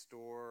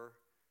restore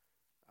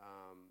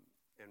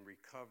and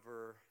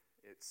recover.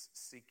 It's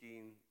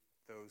seeking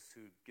those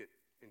who get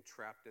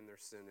entrapped in their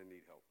sin and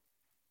need help.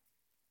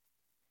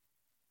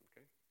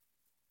 Okay?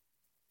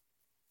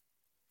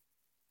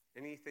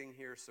 Anything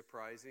here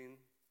surprising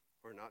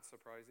or not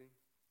surprising?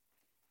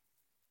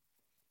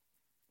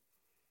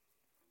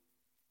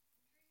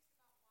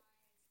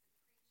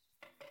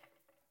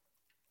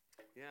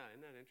 Yeah,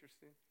 isn't that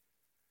interesting?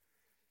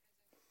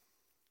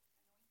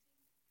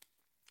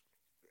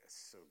 That's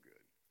so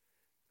good.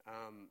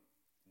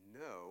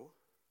 No.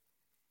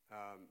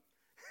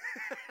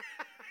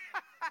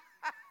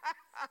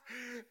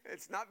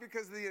 It's not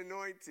because of the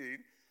anointing,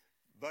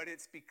 but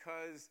it's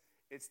because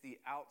it's the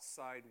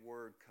outside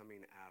word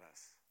coming at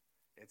us.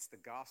 It's the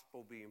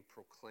gospel being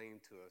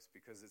proclaimed to us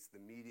because it's the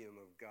medium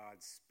of God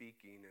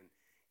speaking and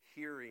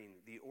hearing.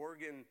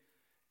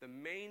 The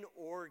main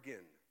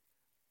organ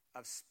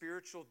of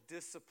spiritual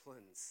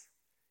disciplines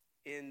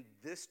in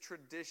this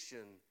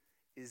tradition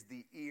is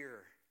the ear.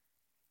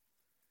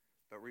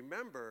 But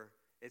remember,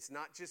 it's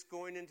not just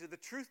going into the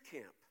truth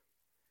camp,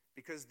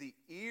 because the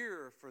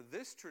ear for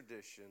this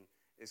tradition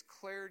is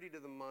clarity to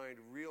the mind,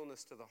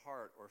 realness to the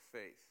heart, or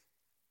faith.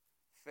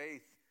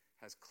 Faith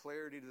has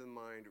clarity to the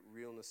mind,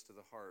 realness to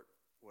the heart,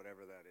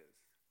 whatever that is.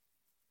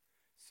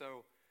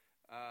 So,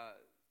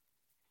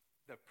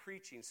 the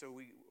preaching. So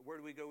where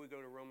do we go? We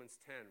go to Romans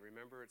 10.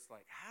 Remember, it's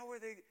like, how are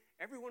they?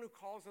 Everyone who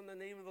calls on the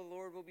name of the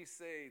Lord will be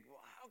saved.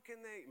 Well, how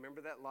can they?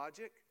 Remember that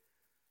logic?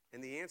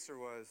 And the answer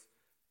was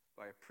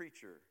by a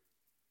preacher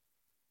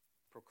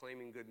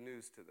proclaiming good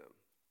news to them.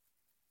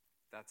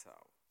 That's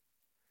how.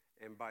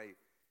 And by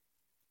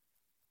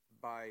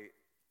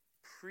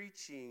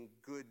preaching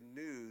good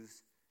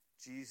news,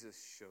 Jesus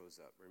shows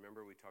up.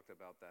 Remember, we talked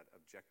about that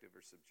objective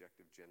or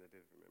subjective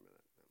genitive. Remember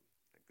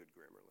that good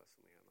grammar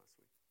lesson we had last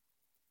week?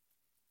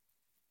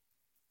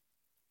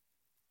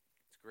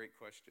 It's a great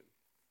question.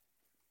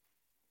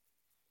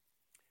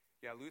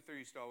 Yeah, Luther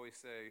used to always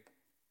say,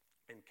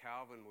 and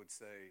Calvin would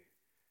say,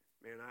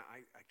 man,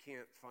 I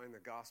can't find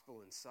the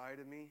gospel inside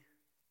of me.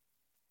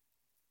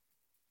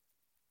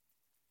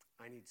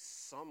 I need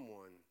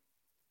someone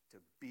to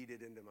beat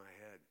it into my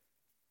head.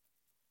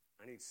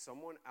 I need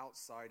someone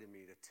outside of me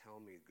to tell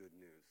me good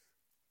news.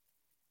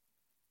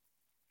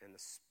 And the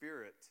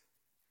Spirit,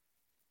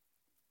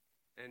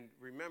 and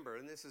remember,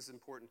 and this is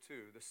important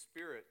too, the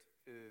Spirit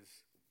is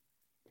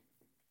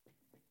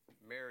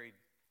married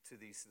to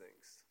these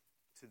things,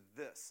 to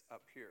this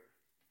up here.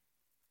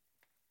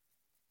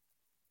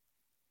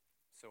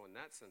 So in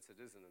that sense, it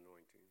is an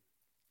anointing.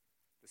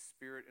 The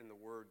Spirit and the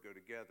Word go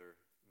together,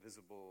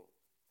 visible,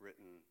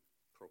 written,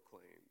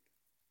 proclaimed.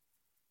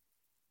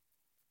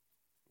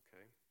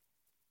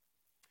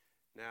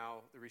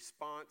 Now, the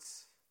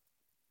response,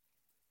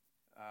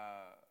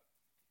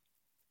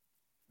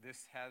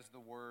 this has the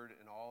word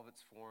in all of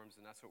its forms,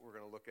 and that's what we're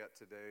going to look at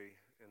today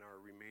in our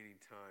remaining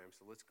time.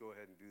 So let's go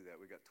ahead and do that.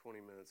 We got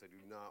 20 minutes. I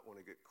do not want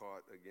to get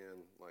caught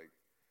again, like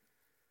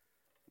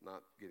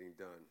not getting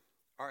done.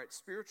 All right,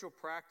 spiritual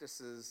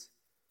practices.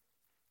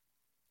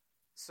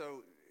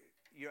 So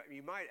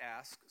you might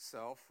ask,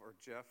 Self or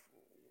Jeff,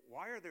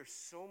 why are there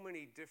so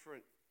many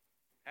different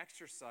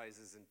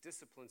exercises and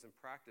disciplines and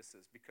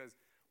practices? Because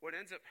what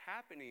ends up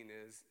happening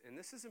is, and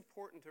this is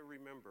important to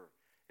remember,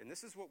 and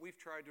this is what we've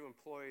tried to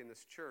employ in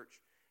this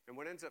church, and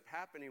what ends up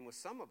happening with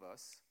some of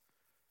us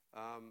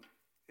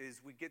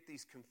is we get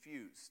these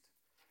confused.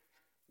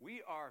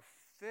 We are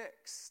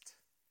fixed.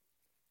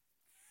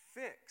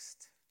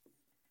 Fixed.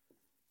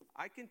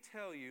 I can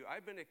tell you,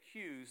 I've been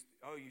accused,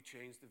 oh, you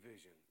changed the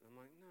vision. I'm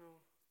like, no.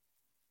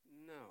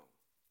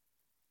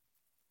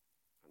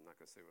 I'm not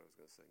going to say what I was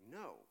going to say.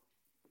 No.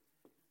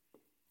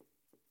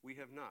 We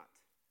have not.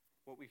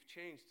 What we've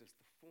changed is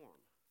the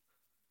form.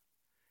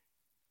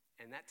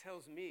 And that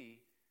tells me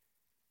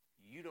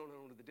you don't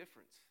know the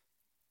difference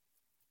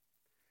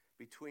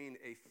between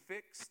a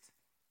fixed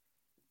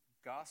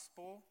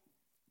gospel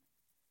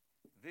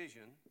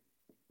vision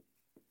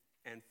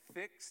and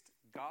fixed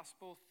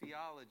gospel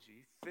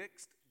theology,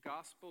 fixed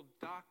gospel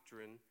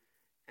doctrine,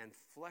 and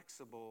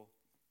flexible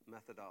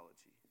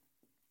methodology.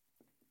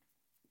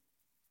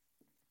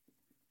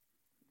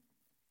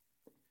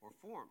 Or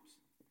forms.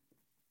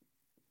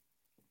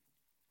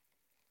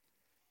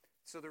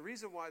 So the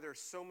reason why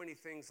there's so many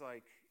things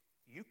like,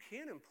 you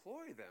can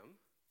employ them,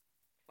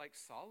 like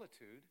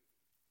solitude,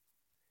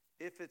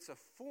 if it's a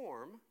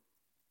form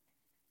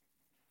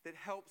that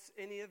helps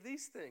any of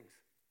these things.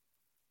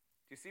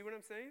 Do you see what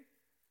I'm saying?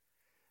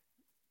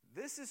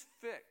 This is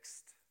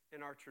fixed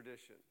in our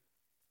tradition.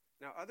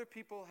 Now, other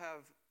people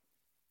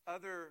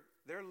have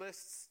their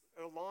lists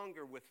are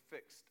longer with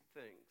fixed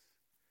things.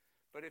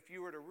 But if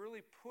you were to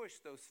really push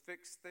those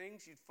fixed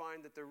things, you'd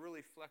find that they're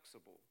really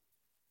flexible.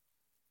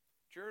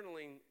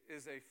 Journaling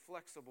is a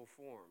flexible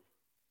form.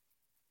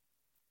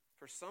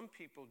 For some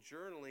people,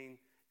 journaling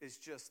is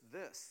just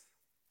this.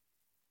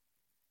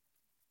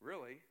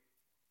 Really,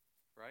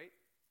 right?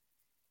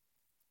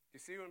 You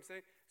see what I'm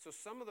saying? So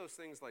some of those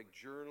things like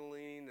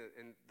journaling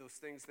and those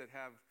things that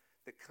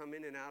come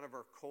in and out of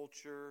our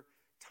culture,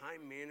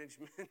 time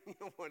management,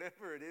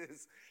 whatever it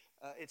is,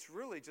 it's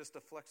really just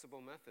a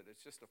flexible method.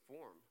 It's just a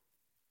form.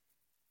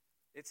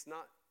 It's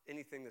not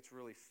anything that's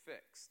really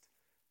fixed.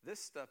 This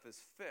stuff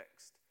is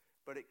fixed,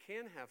 but it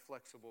can have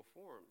flexible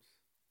forms.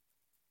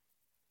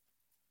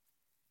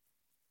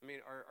 I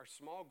mean, are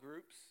small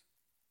groups,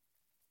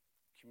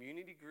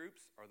 community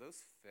groups, are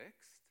those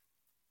fixed?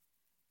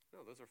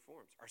 No, those are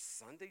forms. Are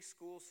Sunday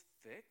schools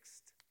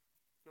fixed?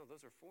 No,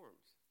 those are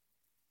forms.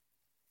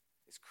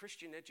 Is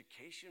Christian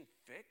education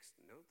fixed?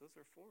 No, those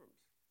are forms.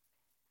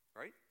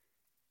 Right?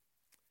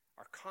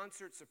 Are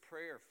concerts of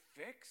prayer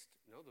fixed?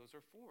 No, those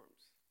are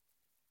forms.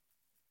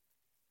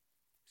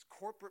 Is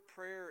corporate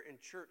prayer in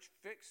church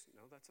fixed?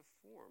 No, that's a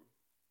form.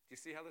 Do you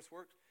see how this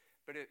works?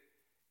 But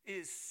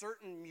is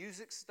certain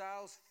music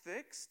styles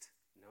fixed?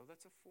 No,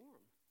 that's a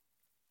form.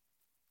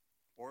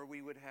 Or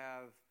we would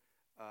have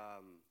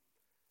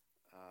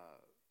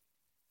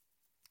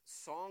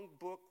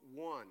Songbook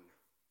 1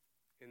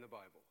 in the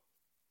Bible,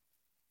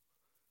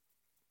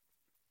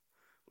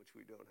 which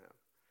we don't have.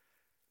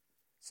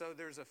 So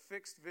there's a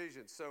fixed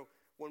vision. So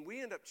when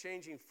we end up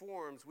changing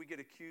forms, we get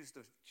accused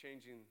of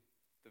changing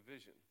the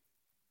vision.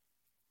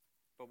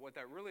 But what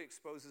that really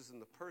exposes in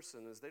the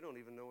person is they don't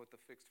even know what the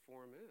fixed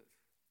form is.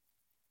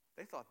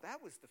 They thought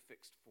that was the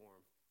fixed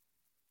form.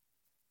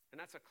 And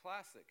that's a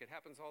classic. It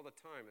happens all the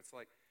time. It's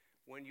like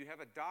when you have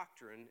a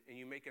doctrine and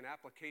you make an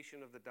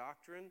application of the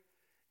doctrine,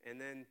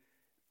 and then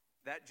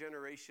that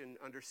generation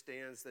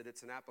understands that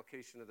it's an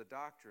application of the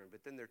doctrine,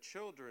 but then their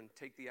children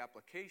take the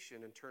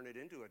application and turn it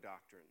into a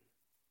doctrine.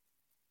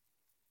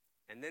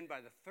 And then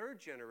by the third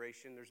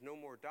generation, there's no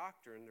more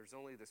doctrine, there's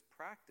only this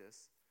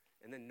practice,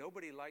 and then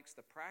nobody likes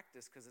the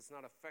practice because it's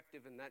not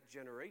effective in that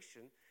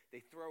generation. They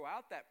throw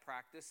out that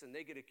practice and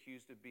they get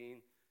accused of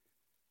being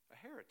a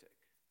heretic.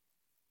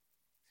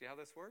 See how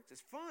this works?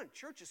 It's fun.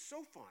 Church is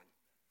so fun.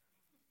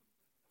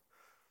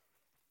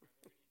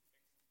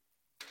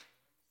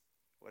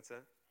 What's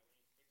that?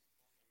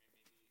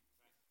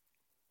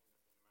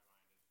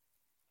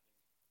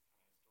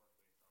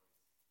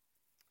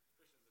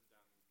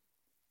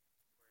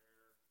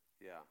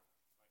 Yeah.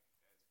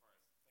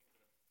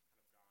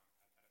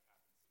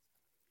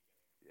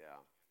 Yeah.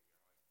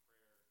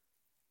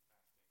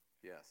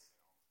 Yes.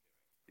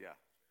 Yeah.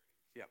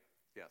 Yep.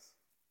 Yes.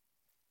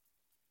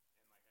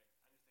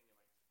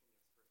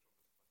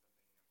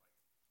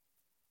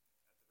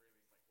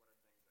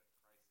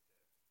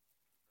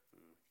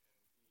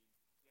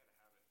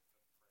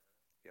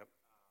 Yep.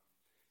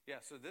 Yeah,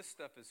 so this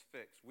stuff is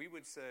fixed. We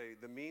would say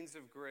the means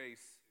of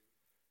grace,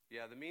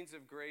 the means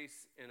of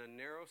grace in a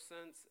narrow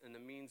sense and the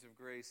means of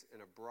grace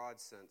in a broad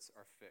sense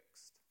are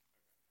fixed.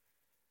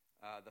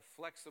 The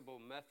flexible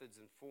methods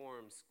and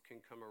forms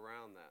can come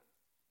around that.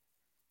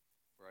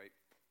 right?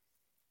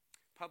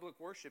 Public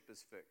worship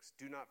is fixed.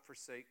 Do not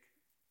forsake.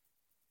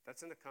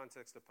 That's in the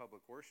context of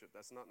public worship.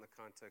 That's not in the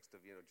context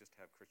of, just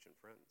have Christian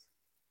friends.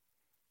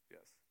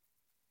 Yes.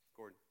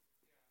 Gordon.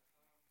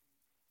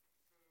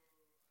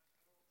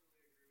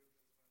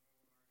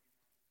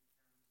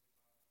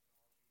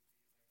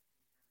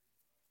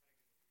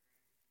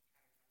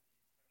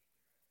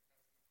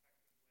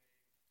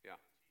 Yeah.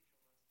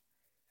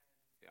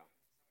 Yeah.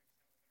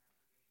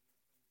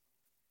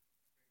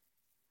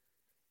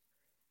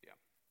 Yeah.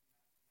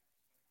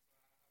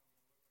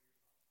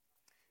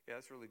 Yeah,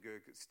 that's really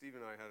good. Steve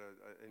and I had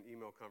an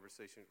email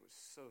conversation. It was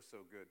so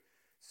good.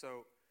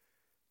 So,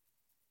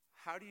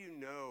 how do you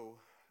know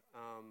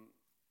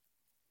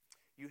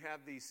you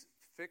have these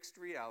fixed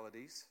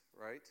realities,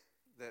 right,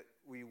 that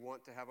we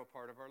want to have a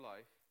part of our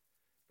life?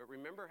 But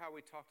remember how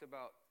we talked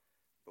about,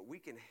 but we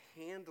can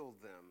handle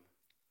them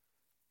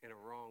in a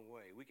wrong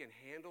way. We can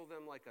handle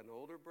them like an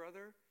older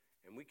brother,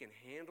 and we can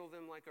handle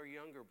them like our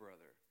younger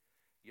brother.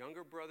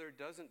 Younger brother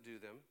doesn't do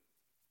them.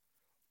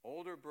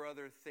 Older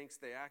brother thinks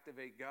they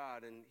activate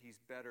God and he's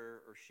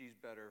better or she's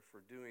better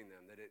for doing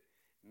them, that it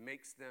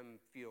makes them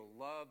feel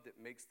loved,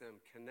 it makes them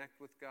connect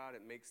with God,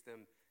 it makes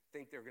them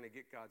think they're going to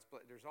get God's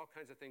blessing. There's all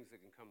kinds of things that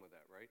can come with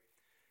that, right?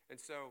 And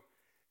so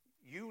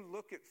you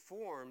look at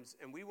forms,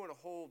 and we want to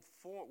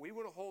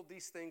hold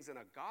these things in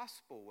a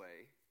gospel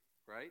way,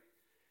 right?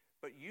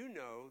 But you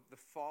know the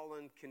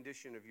fallen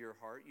condition of your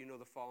heart, you know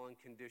the fallen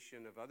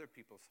condition of other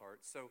people's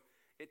hearts. So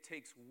it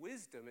takes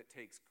wisdom, it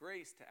takes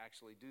grace to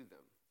actually do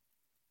them.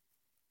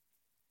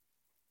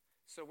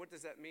 So what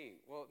does that mean?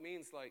 Well, it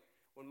means like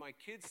when my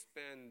kids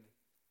spend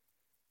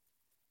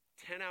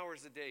 10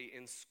 hours a day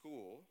in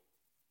school,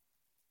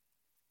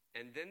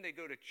 and then they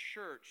go to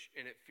church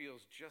and it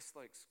feels just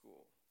like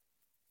school,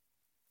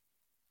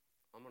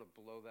 I'm going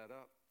to blow that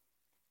up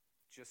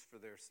just for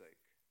their sake.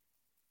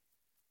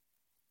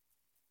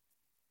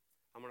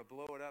 I'm going to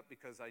blow it up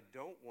because I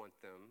don't want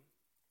them,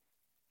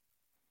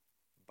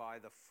 by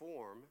the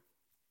form,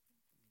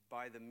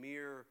 by the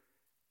mere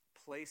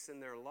place in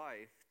their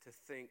life, to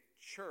think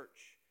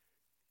church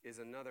is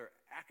another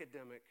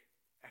academic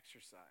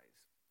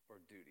exercise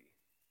or duty.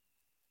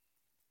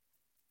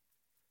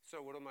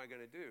 So what am I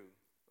going to do?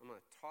 I'm going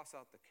to toss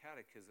out the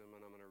catechism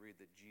and I'm going to read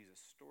the Jesus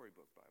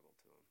Storybook Bible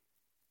to them.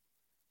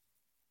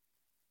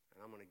 And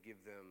I'm going to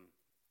give them,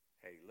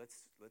 hey,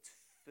 let's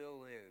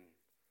fill in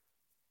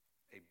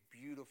a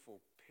beautiful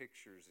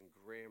pictures and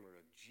grammar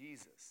of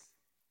Jesus.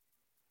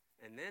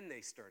 And then they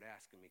start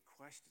asking me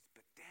questions.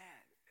 But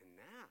Dad, and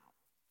now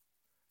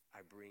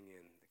I bring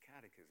in the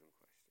catechism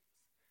questions.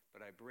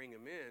 But I bring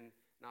them in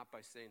not by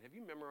saying, have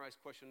you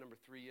memorized question number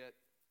 3 yet?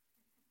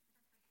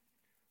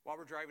 While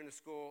we're driving to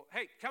school,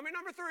 hey, tell me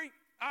number 3.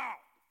 Oh,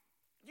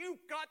 you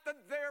got the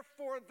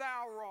therefore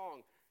thou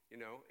wrong.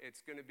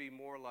 It's going to be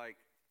more like,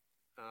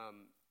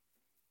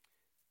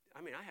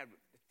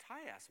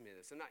 Ty asked me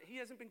this, and he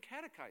hasn't been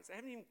catechized. I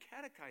haven't even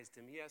catechized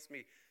him. He asked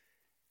me,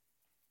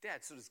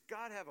 Dad, so does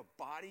God have a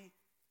body?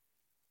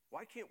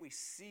 Why can't we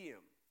see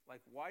him?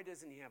 Like, why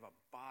doesn't he have a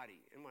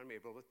body? And I'm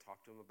able to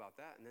talk to him about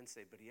that and then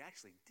say, but he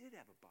actually did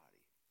have a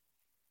body.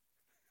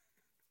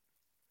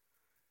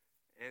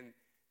 And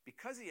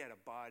because he had a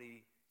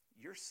body,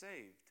 you're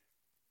saved.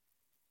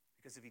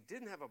 Because if he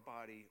didn't have a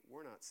body,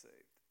 we're not saved.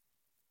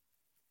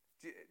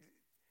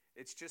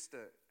 It's just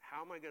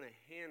how am I going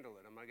to handle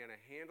it? Am I going to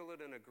handle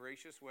it in a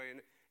gracious way?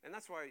 And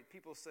that's why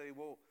people say,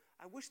 well,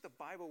 I wish the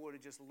Bible would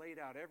have just laid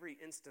out every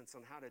instance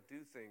on how to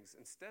do things.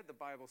 Instead, the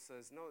Bible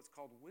says, no, it's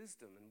called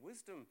wisdom. And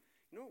wisdom,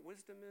 you know what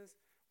wisdom is?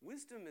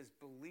 Wisdom is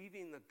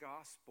believing the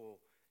gospel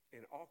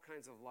in all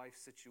kinds of life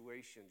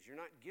situations. You're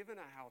not given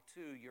a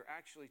how-to. You're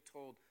actually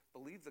told,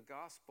 believe the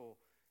gospel.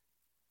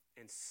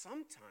 And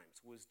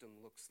sometimes wisdom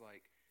looks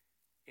like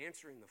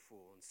answering the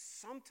fool. And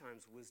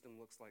sometimes wisdom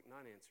looks like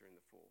not answering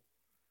the fool,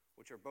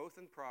 which are both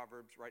in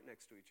Proverbs right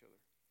next to each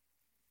other.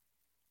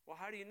 Well,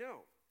 how do you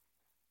know?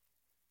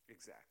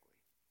 Exactly.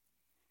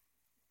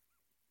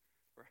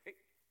 Right?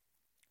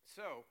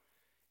 So,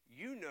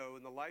 you know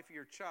in the life of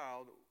your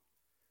child,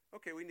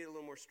 okay, we need a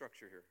little more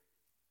structure here.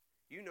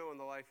 You know in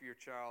the life of your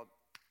child,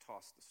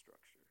 toss the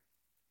structure.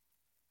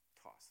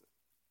 Toss it.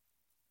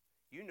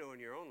 You know in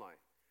your own life.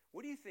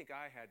 What do you think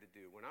I had to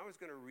do? When I was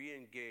going to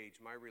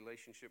re-engage my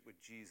relationship with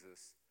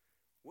Jesus,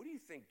 what do you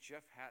think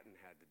Jeff Hatton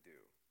had to do?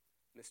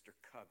 Mr.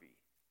 Cubby,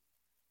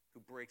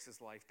 who breaks his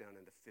life down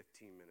into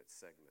 15-minute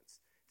segments.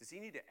 Does he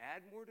need to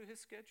add more to his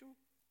schedule?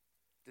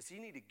 Does he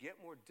need to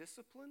get more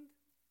disciplined?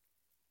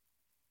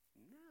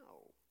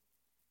 No.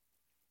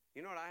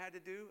 You know what I had to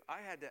do?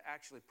 I had to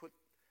actually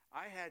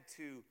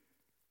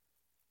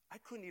I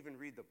couldn't even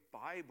read the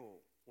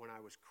Bible when I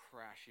was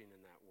crashing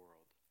in that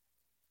world.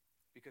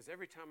 Because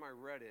every time I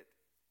read it,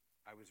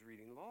 I was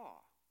reading law,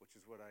 which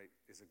is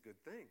is a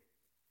good thing.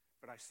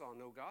 But I saw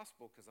no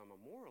gospel because I'm a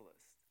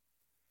moralist.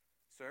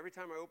 So every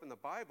time I opened the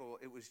Bible,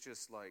 it was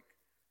just like,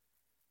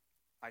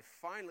 I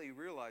finally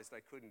realized I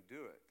couldn't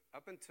do it.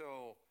 Up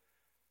until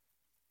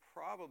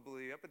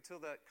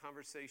that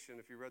conversation,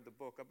 if you read the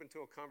book, up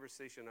until a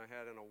conversation I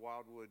had in a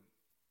Wildwood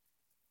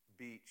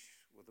beach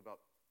with about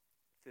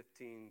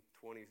 15,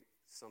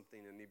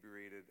 20-something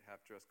inebriated,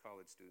 half-dressed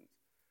college students.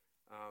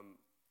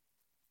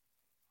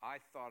 I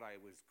thought I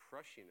was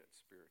crushing it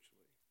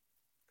spiritually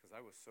because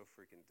I was so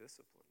freaking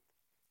disciplined,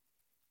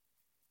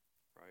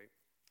 right?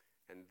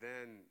 And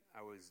then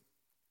I was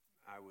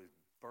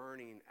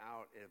burning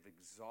out of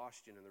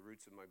exhaustion in the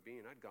roots of my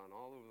being. I'd gone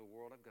all over the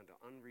world. I'd gone to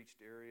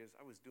unreached areas.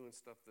 I was doing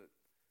stuff that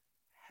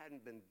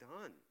hadn't been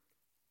done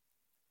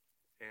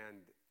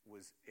and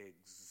was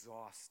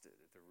exhausted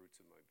at the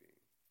roots of my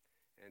being.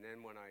 And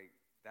then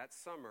that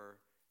summer,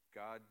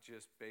 God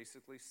just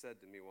basically said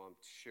to me while I'm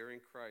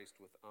sharing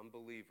Christ with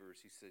unbelievers,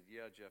 he said,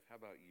 yeah, Jeff,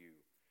 how about you?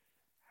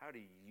 How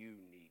do you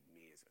need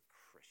me as a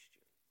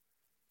Christian?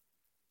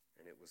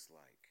 And it was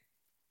like,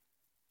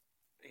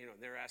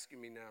 they're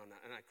asking me now,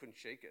 and I couldn't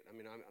shake it. I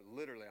mean,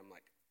 I'm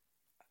like,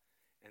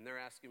 and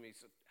they're asking me,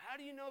 so how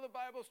do you know the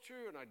Bible's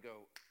true? And I'd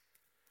go,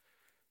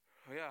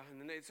 oh, yeah. And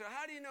then they'd say,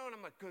 how do you know? And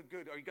I'm like,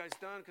 good. Are you guys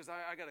done? Because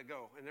I got to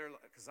go. And they're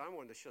like, because I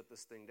wanted to shut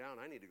this thing down.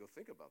 I need to go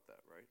think about that,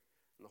 right?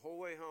 And the whole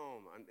way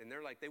home, and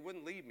they're like, they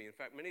wouldn't leave me. In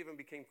fact, many of them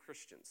became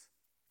Christians.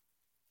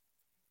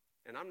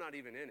 And I'm not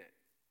even in it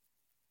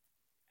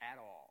at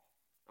all.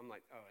 I'm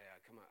like, oh, yeah,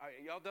 come on.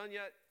 Y'all done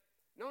yet?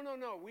 No,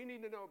 we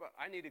need to know about,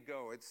 I need to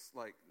go. It's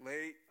like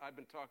late. I've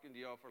been talking to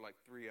y'all for like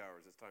 3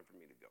 hours. It's time for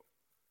me to go.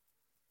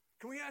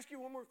 Can we ask you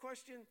one more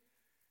question?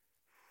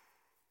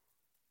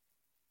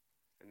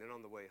 And then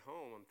on the way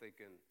home, I'm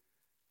thinking,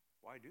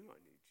 why do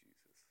I need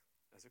Jesus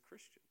as a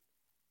Christian?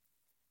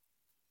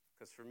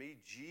 Because for me,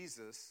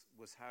 Jesus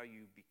was how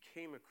you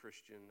became a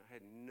Christian. I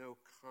had no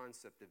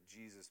concept of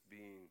Jesus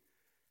being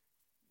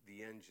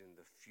the engine,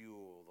 the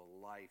fuel, the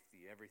life,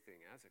 the everything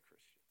as a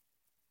Christian.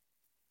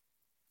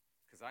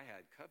 Because I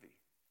had Covey.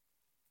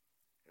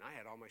 And I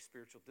had all my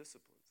spiritual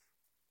disciplines.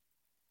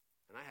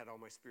 And I had all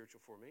my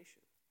spiritual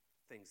formation,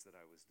 things that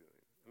I was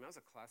doing. I mean, I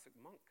was a classic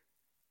monk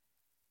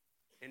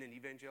in an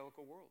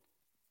evangelical world.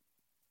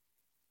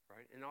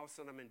 Right? And all of a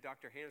sudden, I'm in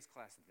Dr. Hannah's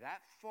class.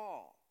 That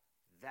fall,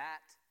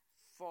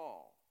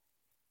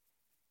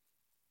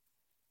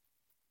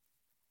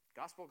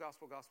 gospel, and I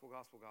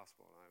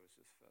was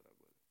just fed up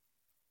with it.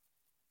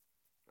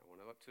 I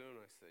went up to him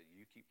and I said,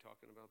 you keep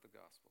talking about the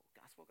gospel.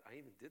 I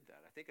even did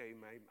that. I think I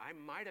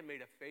might have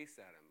made a face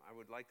at him. I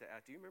would like to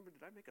ask, do you remember,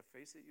 did I make a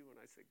face at you when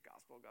I said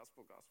gospel?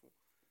 Gospel,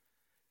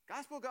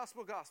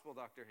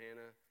 Dr.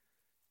 Hannah.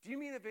 Do you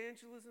mean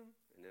evangelism?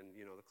 And then,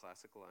 the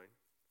classic line.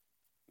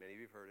 Many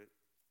of you have heard it.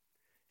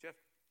 Jeff,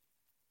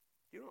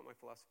 do you know what my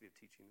philosophy of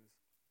teaching is?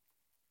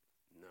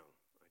 No,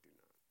 I do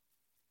not.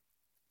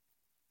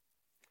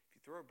 If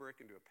you throw a brick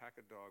into a pack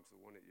of dogs, the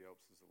one that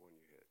yelps is the one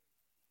you hit.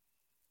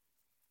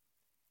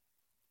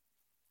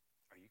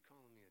 Are you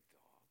calling me a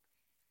dog?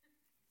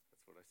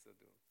 That's what I said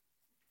to him.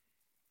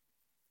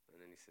 And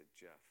then he said,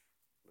 Jeff,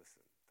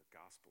 listen, the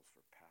gospel's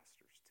for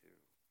pastors too.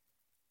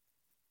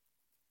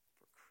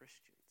 For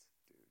Christians,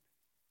 dude.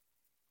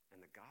 And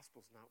the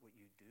gospel's not what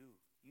you do.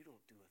 You don't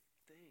do a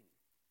thing.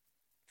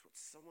 It's what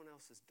someone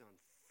else has done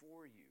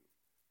for you.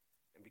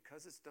 And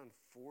because it's done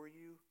for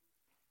you,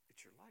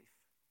 it's your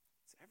life.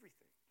 It's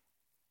everything.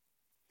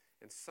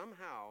 And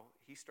somehow,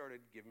 he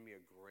started giving me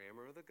a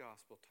grammar of the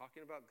gospel,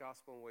 talking about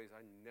gospel in ways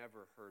I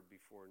never heard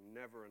before,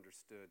 never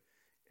understood.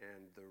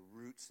 And the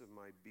roots of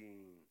my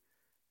being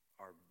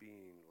are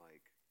being,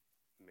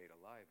 made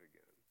alive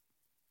again.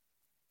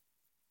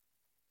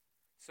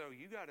 So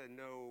you got to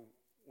know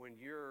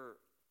where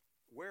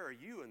are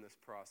you in this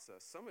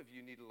process? Some of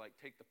you need to,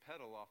 take the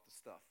pedal off the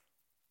stuff.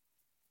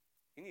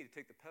 You need to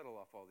take the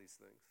pedal off all these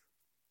things.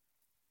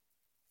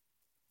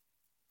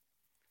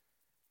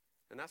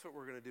 And that's what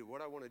we're going to do. What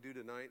I want to do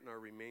tonight in our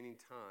remaining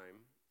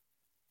time,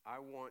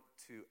 I want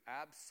to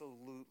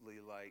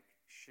absolutely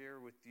share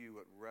with you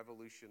what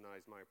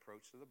revolutionized my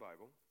approach to the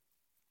Bible.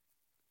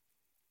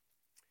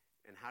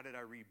 And how did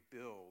I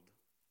rebuild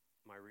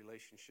my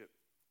relationship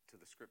to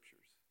the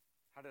Scriptures?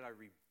 How did I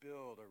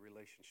rebuild a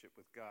relationship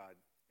with God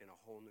in a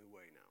whole new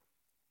way now?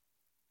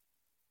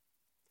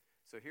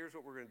 So here's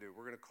what we're going to do.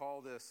 We're going to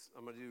call this,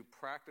 I'm going to do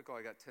practical. I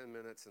got 10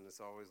 minutes, and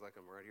it's always like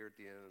I'm right here at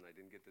the end, and I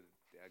didn't get to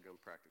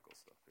daggum practical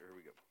stuff. Here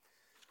we go.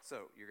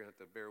 So you're going to have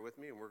to bear with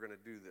me, and we're going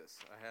to do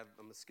this.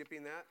 I'm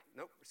skipping that.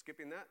 Nope, we're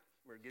skipping that.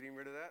 We're getting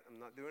rid of that.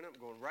 I'm not doing it.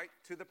 I'm going right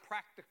to the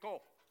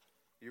practical.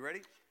 You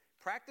ready?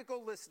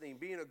 Practical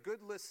listening, being a good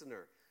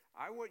listener.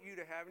 I want you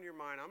to have in your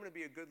mind, I'm going to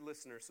be a good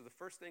listener. So the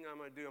first thing I'm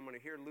going to do, I'm going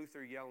to hear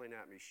Luther yelling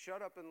at me, shut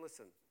up and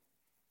listen.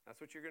 That's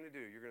what you're going to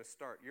do. You're going to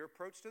start your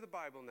approach to the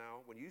Bible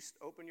now. When you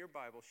open your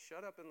Bible,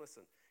 shut up and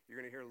listen. You're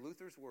going to hear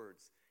Luther's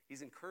words.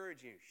 He's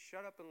encouraging you,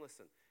 shut up and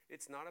listen.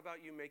 It's not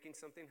about you making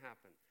something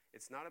happen.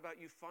 It's not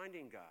about you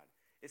finding God.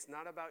 It's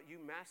not about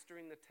you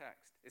mastering the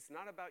text. It's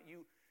not about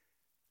you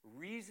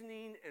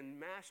reasoning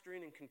and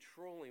mastering and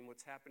controlling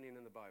what's happening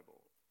in the Bible.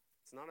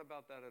 It's not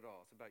about that at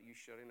all. It's about you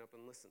shutting up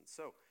and listen.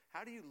 So,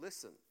 how do you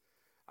listen?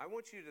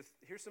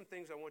 Here's some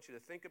things I want you to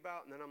think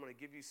about, and then I'm going to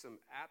give you some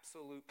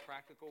absolute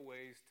practical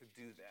ways to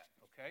do that,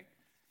 okay?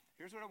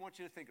 Here's what I want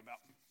you to think about.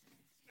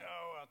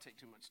 Oh, I'll take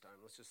too much time.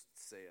 Let's just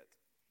say it.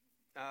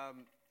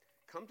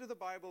 Come to the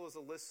Bible as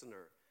a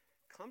listener.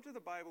 come to the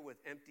Bible with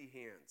empty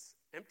hands.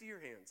 Empty your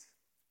hands.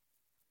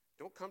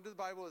 Don't come to the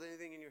Bible with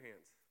anything in your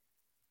hands.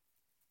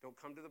 Don't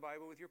come to the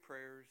Bible with your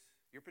prayers,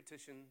 your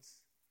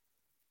petitions,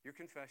 your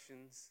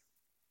confessions.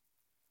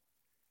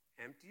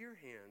 Empty your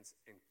hands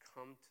and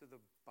come to the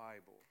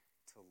Bible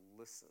to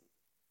listen.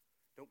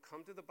 Don't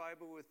come to the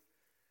Bible with,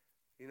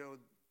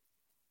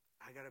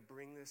 I got to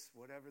bring this,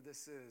 whatever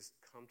this is.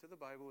 Come to the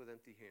Bible with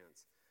empty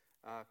hands.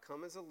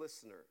 Come as a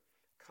listener.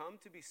 Come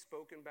to be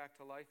spoken back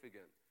to life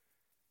again.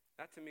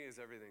 That to me is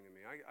everything to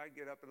me. I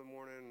get up in the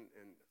morning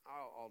and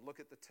I'll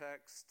look at the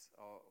text.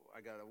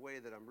 I got a way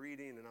that I'm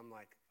reading and I'm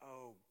like,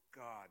 oh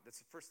God. That's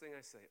the first thing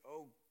I say.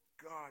 Oh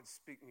God,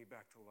 speak me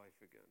back to life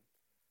again.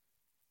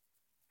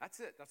 That's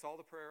it. That's all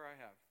the prayer I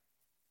have.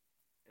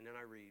 And then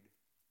I read.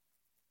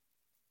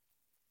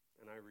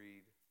 And I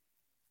read.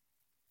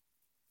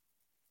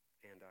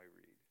 And I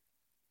read.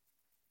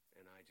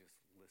 And I just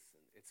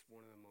listen. It's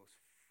one of the most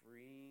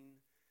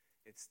freeing.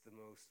 It's the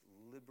most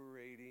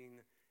liberating.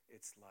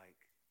 It's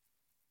like,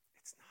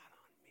 it's not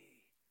on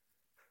me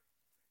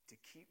to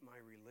keep my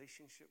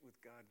relationship with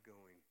God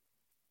going.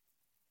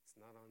 It's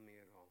not on me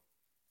at all.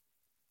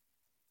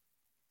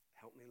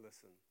 Help me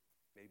listen.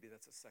 Maybe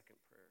that's a second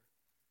prayer.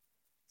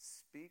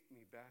 Speak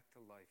me back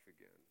to life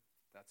again.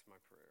 That's my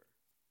prayer.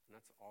 And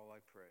that's all I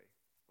pray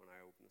when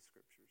I open the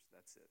scriptures.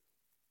 That's it.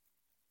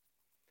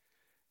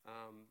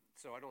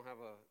 So I don't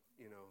have a,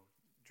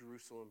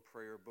 Jerusalem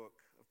prayer book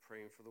of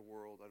praying for the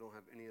world. I don't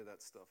have any of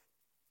that stuff.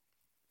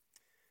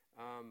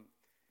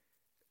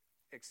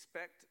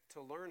 Expect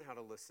to learn how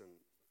to listen.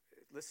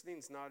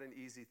 Listening's not an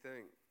easy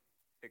thing.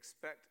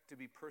 Expect to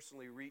be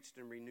personally reached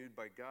and renewed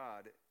by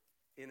God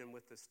in and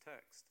with this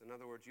text. In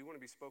other words, you want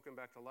to be spoken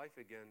back to life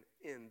again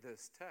in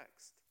this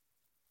text.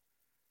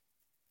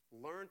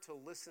 Learn to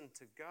listen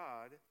to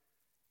God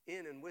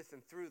in and with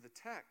and through the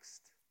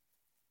text.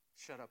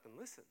 Shut up and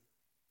listen.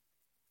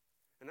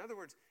 In other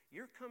words,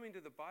 you're coming to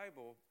the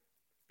Bible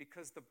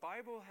because the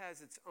Bible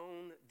has its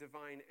own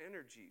divine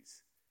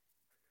energies.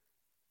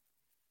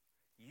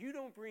 You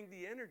don't bring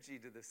the energy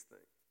to this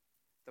thing.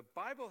 The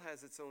Bible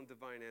has its own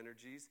divine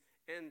energies,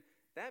 and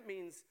that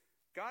means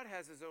God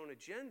has his own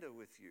agenda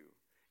with you,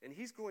 and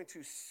he's going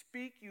to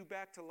speak you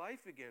back to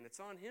life again. It's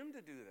on him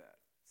to do that.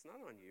 It's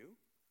not on you.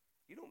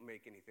 You don't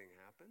make anything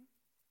happen.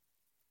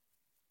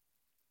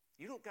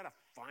 You don't got to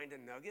find a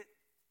nugget,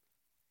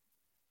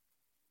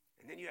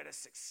 and then you had a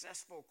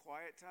successful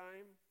quiet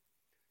time,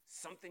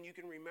 something you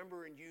can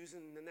remember and use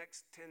in the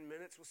next 10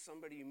 minutes with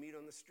somebody you meet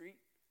on the street.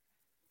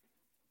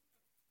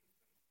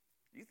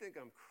 You think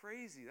I'm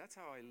crazy. That's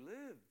how I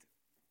lived.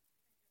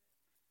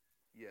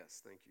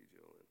 Yes, thank you,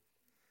 Jolyn.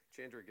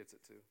 Chandra gets it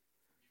too.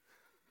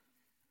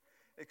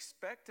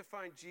 Expect to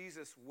find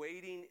Jesus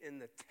waiting in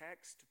the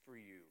text for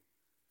you.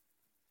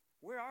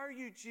 Where are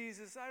you,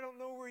 Jesus? I don't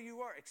know where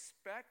you are.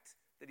 Expect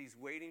that he's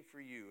waiting for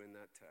you in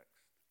that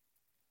text.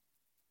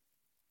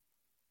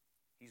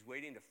 He's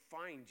waiting to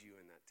find you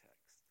in that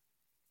text.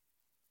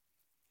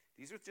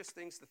 These are just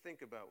things to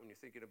think about when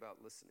you're thinking about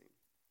listening.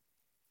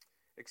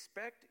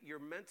 Expect your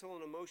mental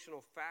and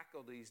emotional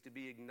faculties to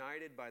be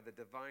ignited by the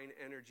divine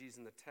energies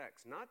in the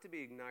text, not to be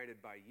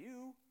ignited by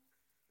you.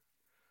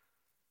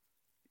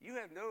 You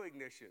have no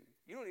ignition.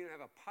 You don't even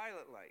have a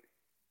pilot light.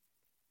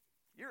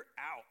 You're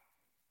out.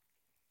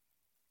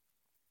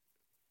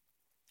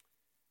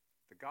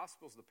 The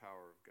gospel's the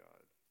power of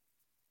God.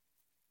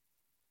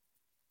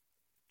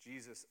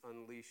 Jesus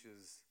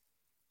unleashes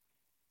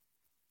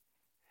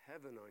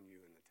heaven on you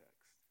in the text.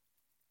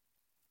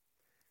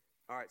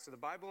 All right, so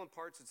the Bible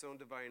imparts its own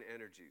divine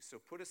energy.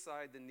 So put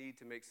aside the need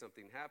to make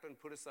something happen.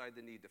 Put aside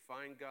the need to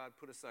find God.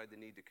 Put aside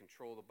the need to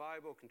control the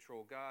Bible,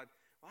 control God.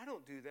 Well, I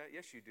don't do that.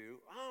 Yes, you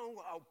do.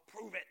 Oh, I'll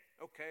prove it.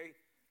 Okay.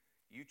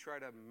 You try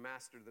to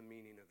master the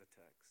meaning of the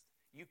text.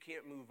 You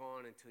can't move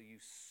on until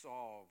you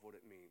solve what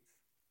it means.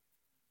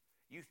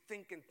 You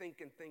think and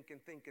think and think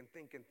and think and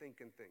think and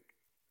think and think.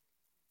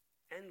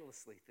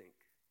 Endlessly think.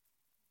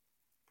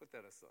 Put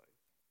that aside.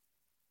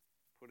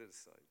 Put it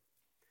aside.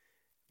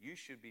 You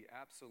should be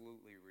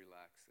absolutely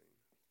relaxing.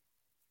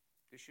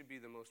 This should be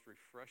the most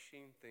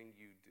refreshing thing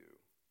you do.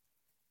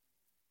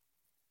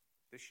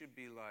 This should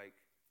be like,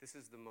 this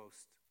is the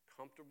most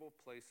comfortable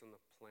place on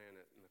the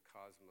planet, in the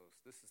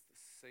cosmos. This is the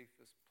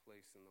safest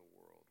place in the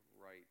world,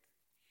 right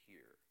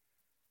here,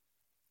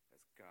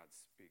 as God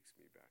speaks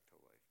me back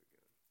to life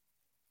again.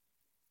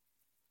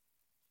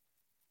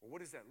 Well,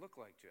 what does that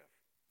look like, Jeff?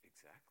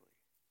 Exactly.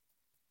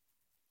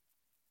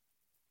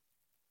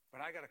 But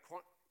I got to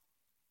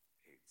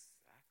Exactly.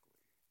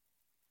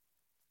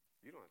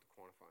 You don't have to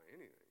quantify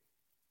anything.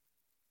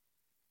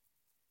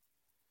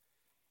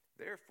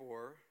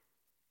 Therefore,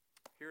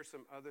 here are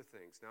some other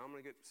things. Now I'm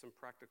going to get some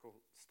practical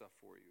stuff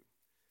for you.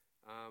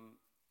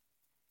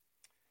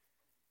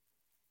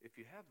 If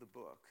you have the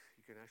book,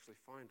 you can actually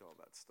find all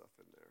that stuff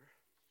in there.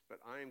 But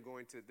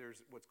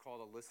there's what's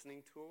called a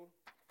listening tool.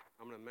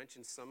 I'm going to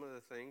mention some of the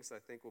things I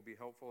think will be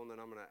helpful, and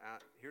then I'm going to add,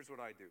 here's what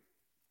I do.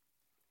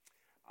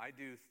 I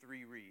do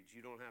 3 reads.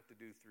 You don't have to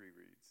do 3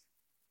 reads.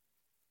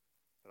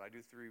 But I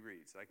do 3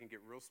 reads. I can get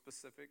real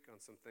specific on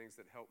some things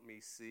that help me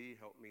see,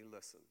 help me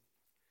listen.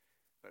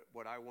 But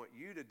what I want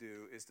you to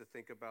do is to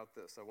think about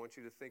this. I want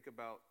you to think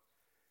about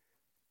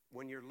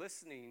when you're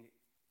listening,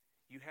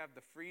 you have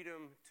the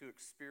freedom to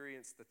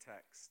experience the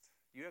text.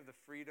 You have the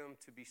freedom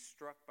to be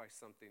struck by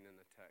something in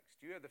the text.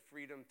 You have the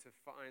freedom to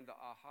find the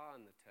aha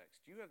in the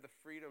text. You have the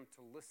freedom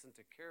to listen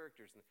to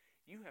characters.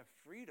 You have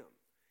freedom.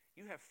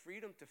 You have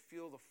freedom to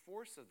feel the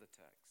force of the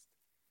text.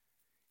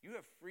 You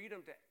have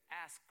freedom to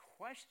ask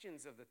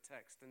questions of the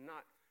text and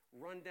not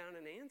run down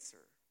an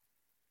answer.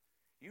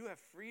 You have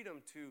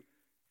freedom to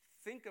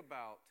think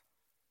about,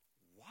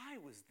 why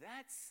was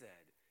that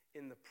said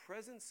in the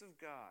presence of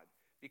God?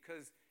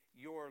 Because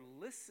your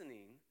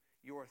listening,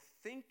 your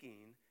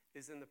thinking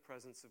is in the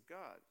presence of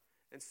God.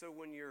 And so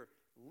when you're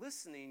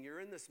listening, you're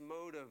in this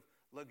mode of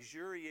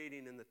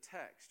luxuriating in the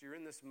text. You're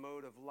in this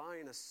mode of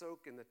lying a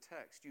soak in the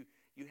text.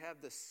 You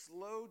have this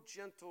slow,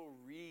 gentle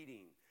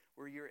reading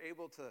where you're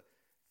able to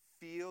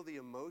feel the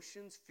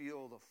emotions,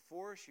 feel the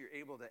force. You're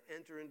able to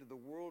enter into the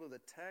world of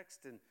the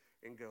text and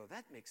go,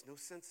 that makes no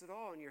sense at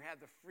all. And you have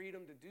the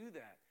freedom to do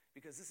that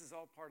because this is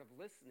all part of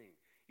listening.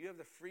 You have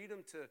the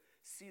freedom to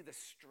see the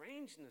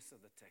strangeness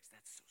of the text.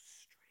 That's so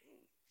strange.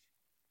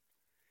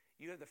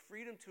 You have the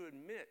freedom to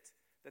admit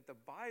that the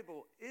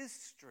Bible is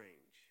strange.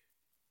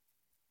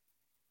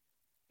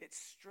 It's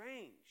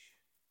strange.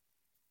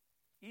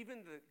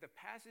 Even the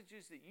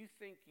passages that you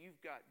think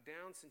you've got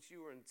down since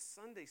you were in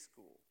Sunday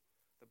school,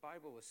 the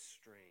Bible is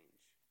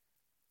strange.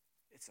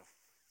 It's a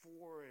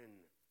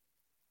foreign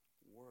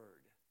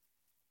word.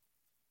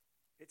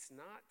 It's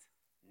not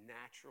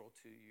natural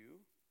to you.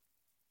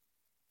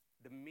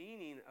 The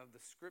meaning of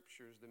the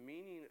scriptures, the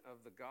meaning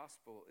of the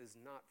gospel is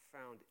not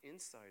found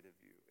inside of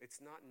you.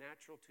 It's not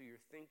natural to your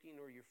thinking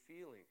or your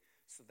feeling.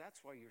 So that's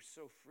why you're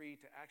so free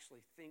to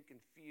actually think and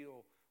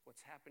feel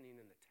what's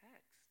happening in the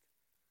text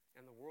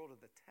and the world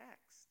of the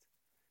text.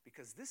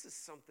 Because this is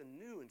something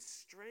new and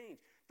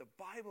strange. The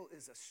Bible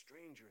is a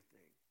stranger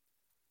thing.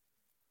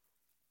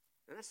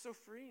 And that's so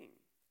freeing.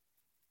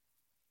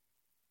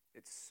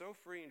 It's so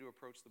freeing to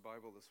approach the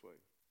Bible this way.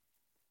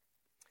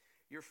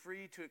 You're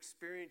free to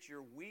experience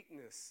your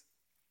weakness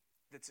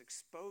that's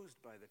exposed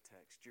by the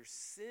text, your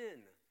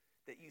sin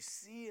that you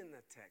see in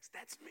the text.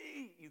 That's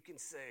me, you can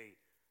say.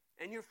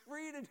 And you're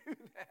free to do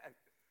that.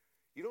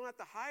 You don't have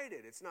to hide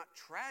it. It's not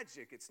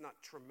tragic. It's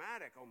not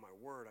traumatic. Oh, my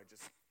word,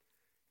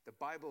 the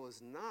Bible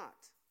is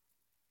not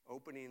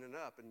opening it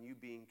up and you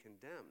being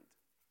condemned.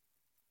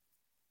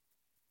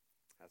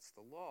 That's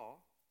the law,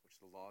 which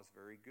the law is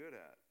very good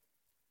at.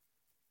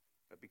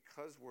 But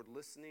because we're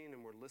listening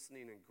and we're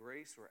listening in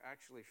grace, we're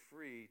actually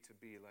free to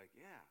be like,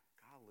 yeah,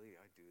 golly,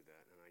 I do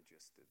that, and I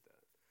just did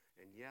that.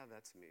 And yeah,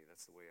 that's me.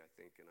 That's the way I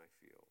think and I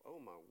feel.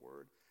 Oh, my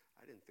word,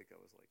 I didn't think I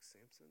was like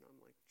Samson.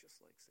 I'm just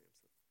like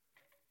Samson.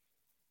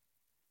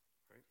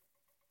 Right?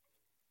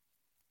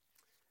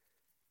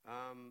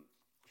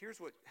 Here's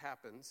what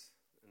happens,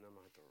 and I'm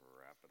going to have to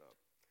wrap it up.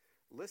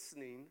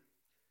 Listening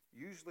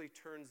usually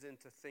turns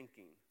into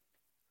thinking.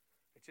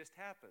 It just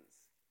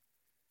happens.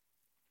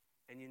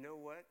 And you know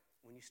what?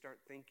 When you start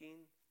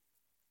thinking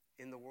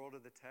in the world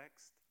of the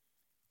text,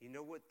 you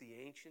know what the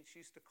ancients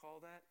used to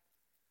call that?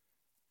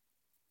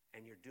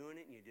 And you're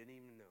doing it and you didn't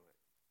even know it.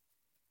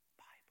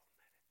 Bible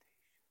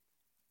meditation.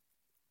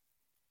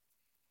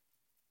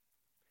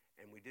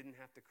 And we didn't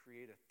have to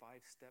create a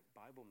 5-step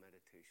Bible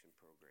meditation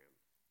program.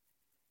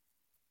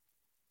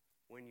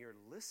 When you're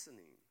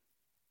listening,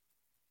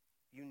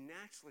 you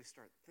naturally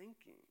start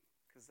thinking,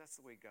 because that's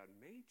the way God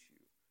made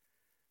you.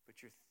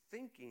 But you're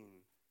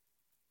thinking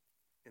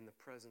in the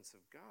presence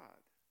of God.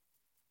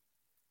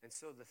 And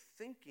so the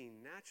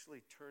thinking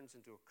naturally turns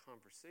into a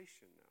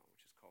conversation now,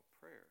 which is called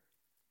prayer.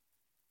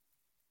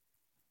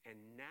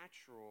 And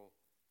natural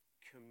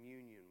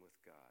communion with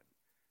God,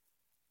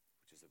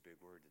 which is a big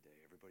word today.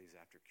 Everybody's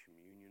after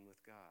communion with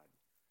God.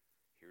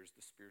 Here's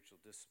the spiritual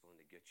discipline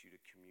to get you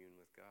to commune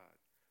with God.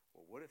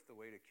 Well, what if the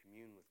way to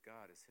commune with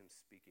God is Him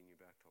speaking you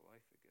back to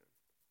life again?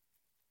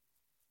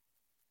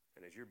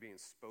 And as you're being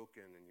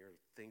spoken and you're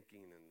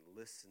thinking and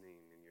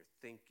listening and you're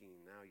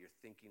thinking, now you're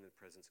thinking in the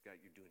presence of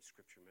God, you're doing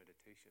scripture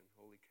meditation.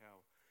 Holy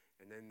cow.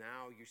 And then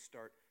now you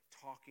start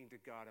talking to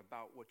God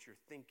about what you're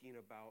thinking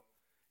about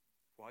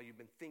while you've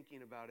been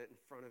thinking about it in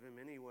front of Him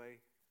anyway.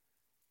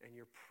 And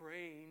you're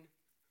praying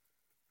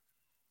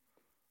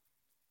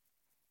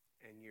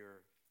and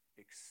you're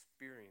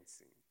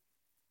experiencing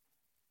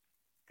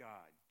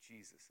God,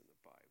 Jesus in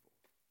the Bible.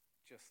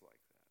 Just like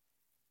that.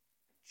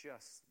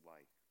 Just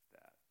like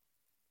that.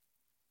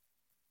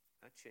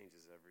 That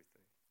changes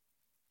everything.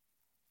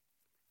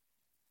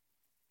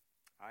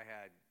 I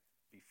had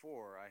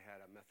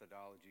a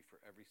methodology for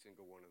every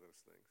single one of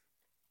those things.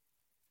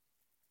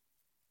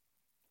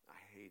 I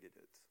hated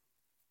it.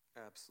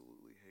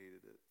 Absolutely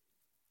hated it.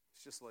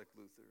 It's just like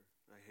Luther.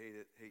 I hate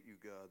it. Hate you,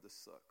 God. This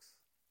sucks.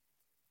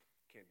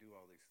 Can't do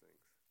all these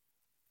things.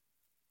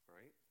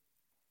 Right?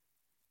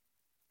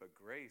 But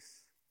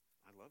grace,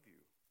 I love you,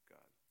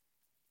 God.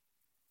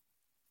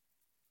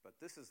 But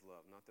this is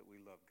love, not that we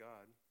love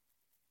God,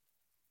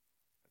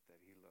 but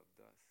that he loved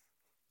us.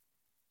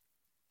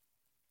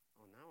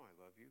 Oh, now I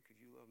love you because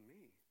you love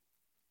me.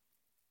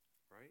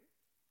 Right?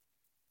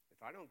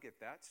 If I don't get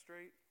that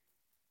straight,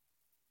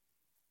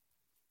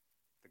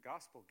 the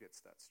gospel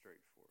gets that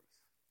straight for us.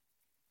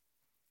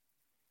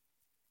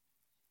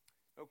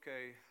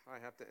 Okay, I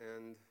have to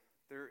end.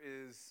 There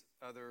is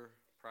other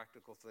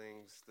practical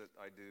things that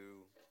I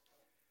do,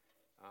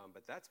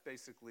 but that's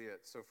basically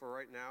it. So for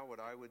right now, what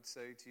I would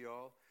say to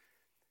y'all,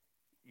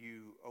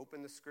 you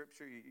open the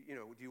scripture. You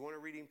know, do you want a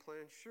reading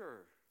plan?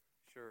 Sure.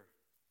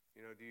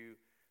 You know,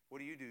 what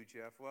do you do,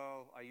 Jeff?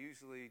 Well, I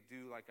usually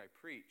do like I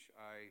preach.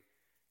 I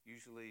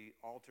usually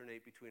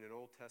alternate between an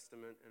Old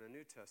Testament and a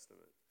New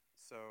Testament.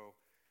 So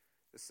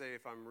let's say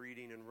if I'm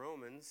reading in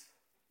Romans,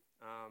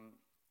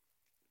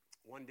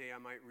 one day I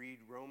might read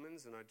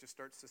Romans and I just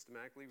start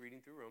systematically reading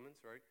through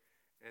Romans, right?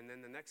 And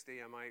then the next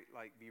day I might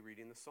be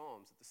reading the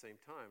Psalms at the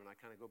same time, and I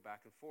kind of go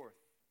back and forth.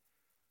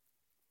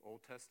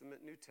 Old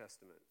Testament, New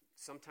Testament.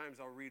 Sometimes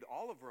I'll read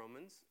all of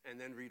Romans and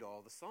then read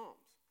all the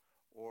Psalms.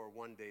 Or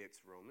one day it's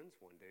Romans,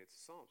 one day it's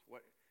Psalms.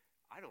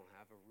 I don't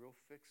have a real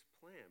fixed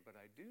plan, but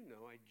I do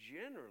know I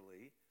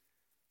generally,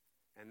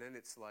 and then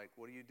it's like,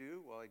 what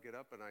do? Well, I get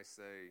up and I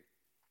say,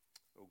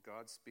 oh,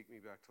 God, speak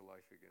me back to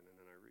life again, and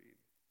then I read.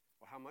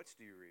 Well, how much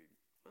do you read?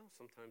 Well,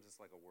 sometimes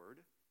it's like a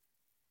word,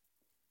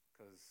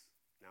 because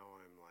now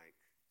I'm like,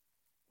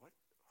 what?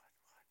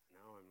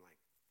 Now I'm like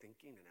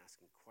thinking and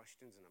asking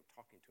questions, and I'm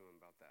talking to him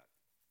about that.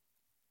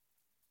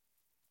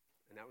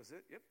 And that was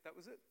it? Yep, that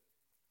was it.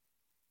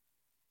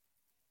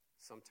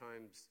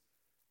 Sometimes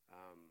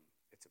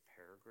it's a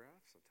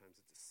paragraph. Sometimes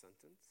it's a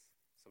sentence.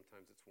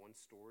 Sometimes it's one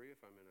story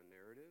if I'm in a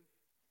narrative.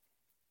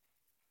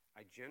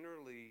 I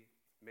generally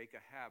make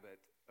a habit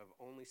of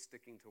only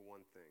sticking to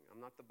one thing. I'm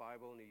not the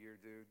Bible in a year,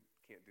 dude.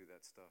 Can't do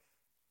that stuff.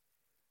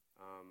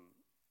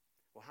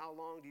 Well, how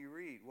long do you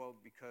read? Well,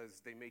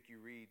 because they make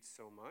you read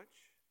so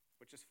much,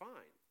 which is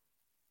fine,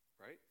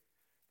 right?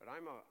 But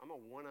I'm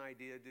a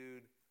one-idea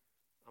dude.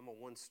 I'm a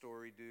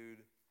one-story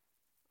dude.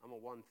 I'm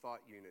a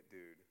one-thought unit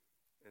dude.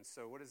 And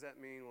so what does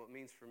that mean? Well, it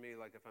means for me,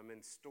 like if I'm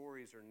in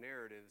stories or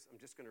narratives, I'm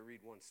just going to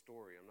read one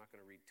story. I'm not going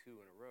to read two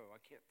in a row. I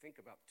can't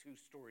think about two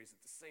stories at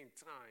the same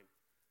time.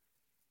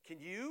 Can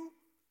you?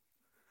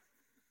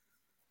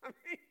 I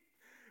mean,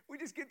 we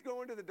just get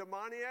going to the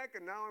demoniac,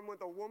 and now I'm with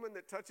a woman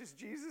that touches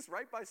Jesus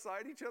right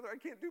beside each other. I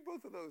can't do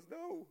both of those.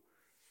 No.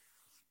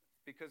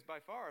 Because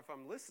by far, if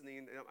I'm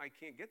listening, I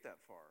can't get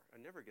that far. I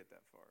never get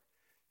that far.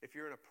 If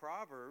you're in a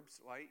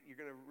Proverbs, like, you're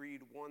going to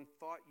read one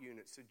thought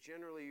unit. So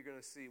generally, you're going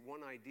to see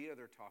one idea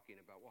they're talking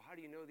about. Well, how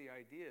do you know the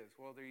ideas?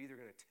 Well, they're either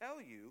going to tell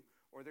you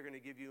or they're going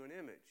to give you an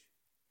image.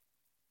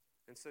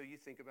 And so you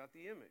think about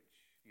the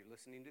image. You're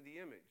listening to the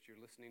image. You're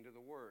listening to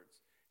the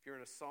words. If you're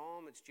in a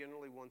psalm, it's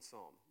generally one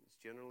psalm. It's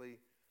generally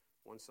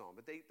one psalm.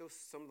 But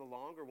some of the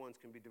longer ones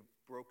can be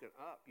broken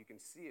up. You can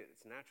see it.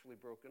 It's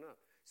naturally broken up.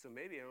 So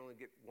maybe I only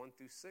get 1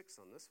 through 6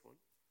 on this one.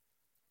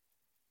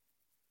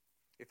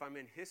 If I'm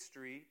in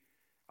history,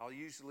 I'll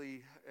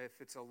usually,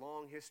 if it's a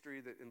long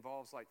history that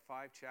involves like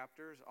 5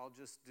 chapters, I'll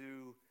just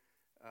do,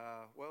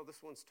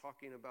 this one's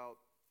talking about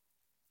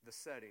the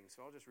setting,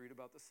 so I'll just read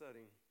about the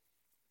setting.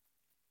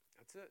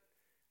 That's it.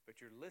 But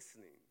you're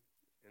listening,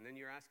 and then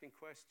you're asking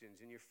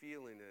questions, and you're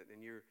feeling it,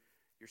 and you're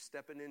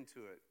stepping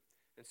into it.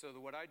 And so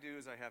what I do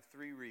is I have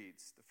 3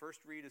 reads. The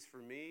first read is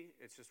for me.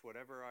 It's just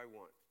whatever I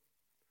want.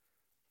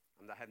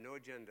 I have no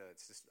agenda.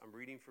 It's just I'm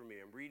reading for me.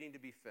 I'm reading to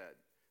be fed.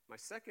 My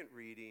second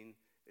reading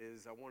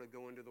is I want to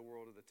go into the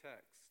world of the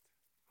text.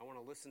 I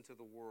want to listen to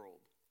the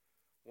world.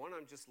 One,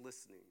 I'm just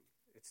listening.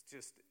 It's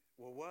just,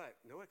 well, what?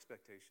 No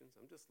expectations.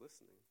 I'm just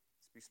listening.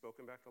 It's be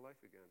spoken back to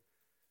life again.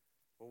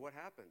 Well, what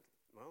happened?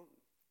 Well,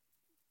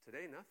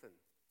 today, nothing.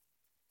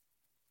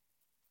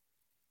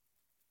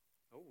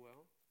 Oh,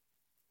 well,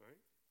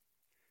 right?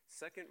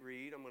 Second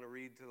read, I'm going to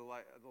read to the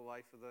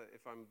life of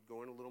if I'm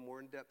going a little more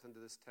in depth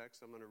into this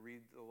text, I'm going to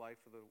read the life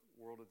of the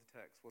world of the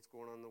text, what's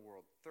going on in the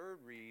world.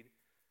 Third read,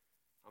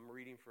 I'm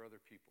reading for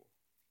other people.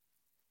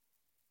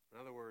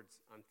 In other words,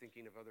 I'm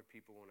thinking of other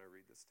people when I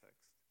read this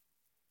text.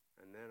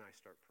 And then I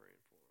start praying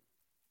for them.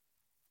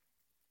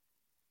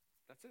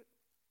 That's it.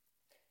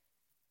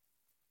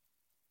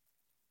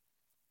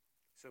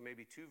 So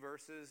maybe 2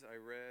 verses I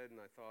read and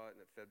I thought,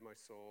 and it fed my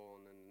soul,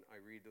 and then I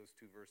read those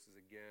 2 verses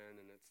again,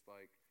 and it's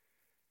like,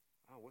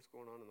 oh, what's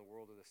going on in the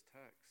world of this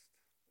text?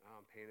 Oh,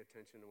 I'm paying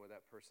attention to what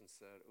that person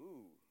said.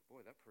 Ooh,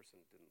 boy, that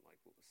person didn't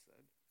like what was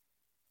said.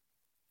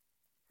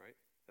 Right?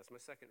 That's my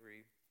second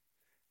read.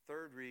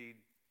 Third read,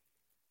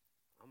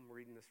 I'm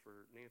reading this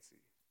for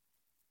Nancy.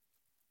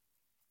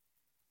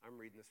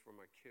 I'm reading this for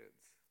my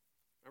kids.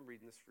 I'm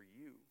reading this for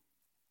you.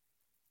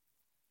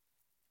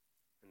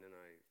 And then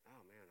I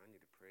need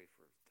to pray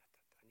for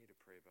I need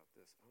to pray about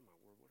this. Oh, my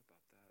word, what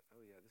about that?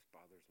 Oh, yeah, this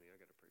bothers me. I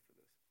got to pray for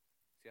this.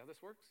 See how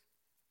this works?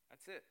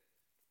 That's it.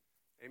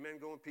 Amen.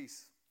 Go in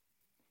peace.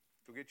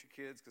 Go get your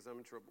kids because I'm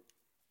in trouble.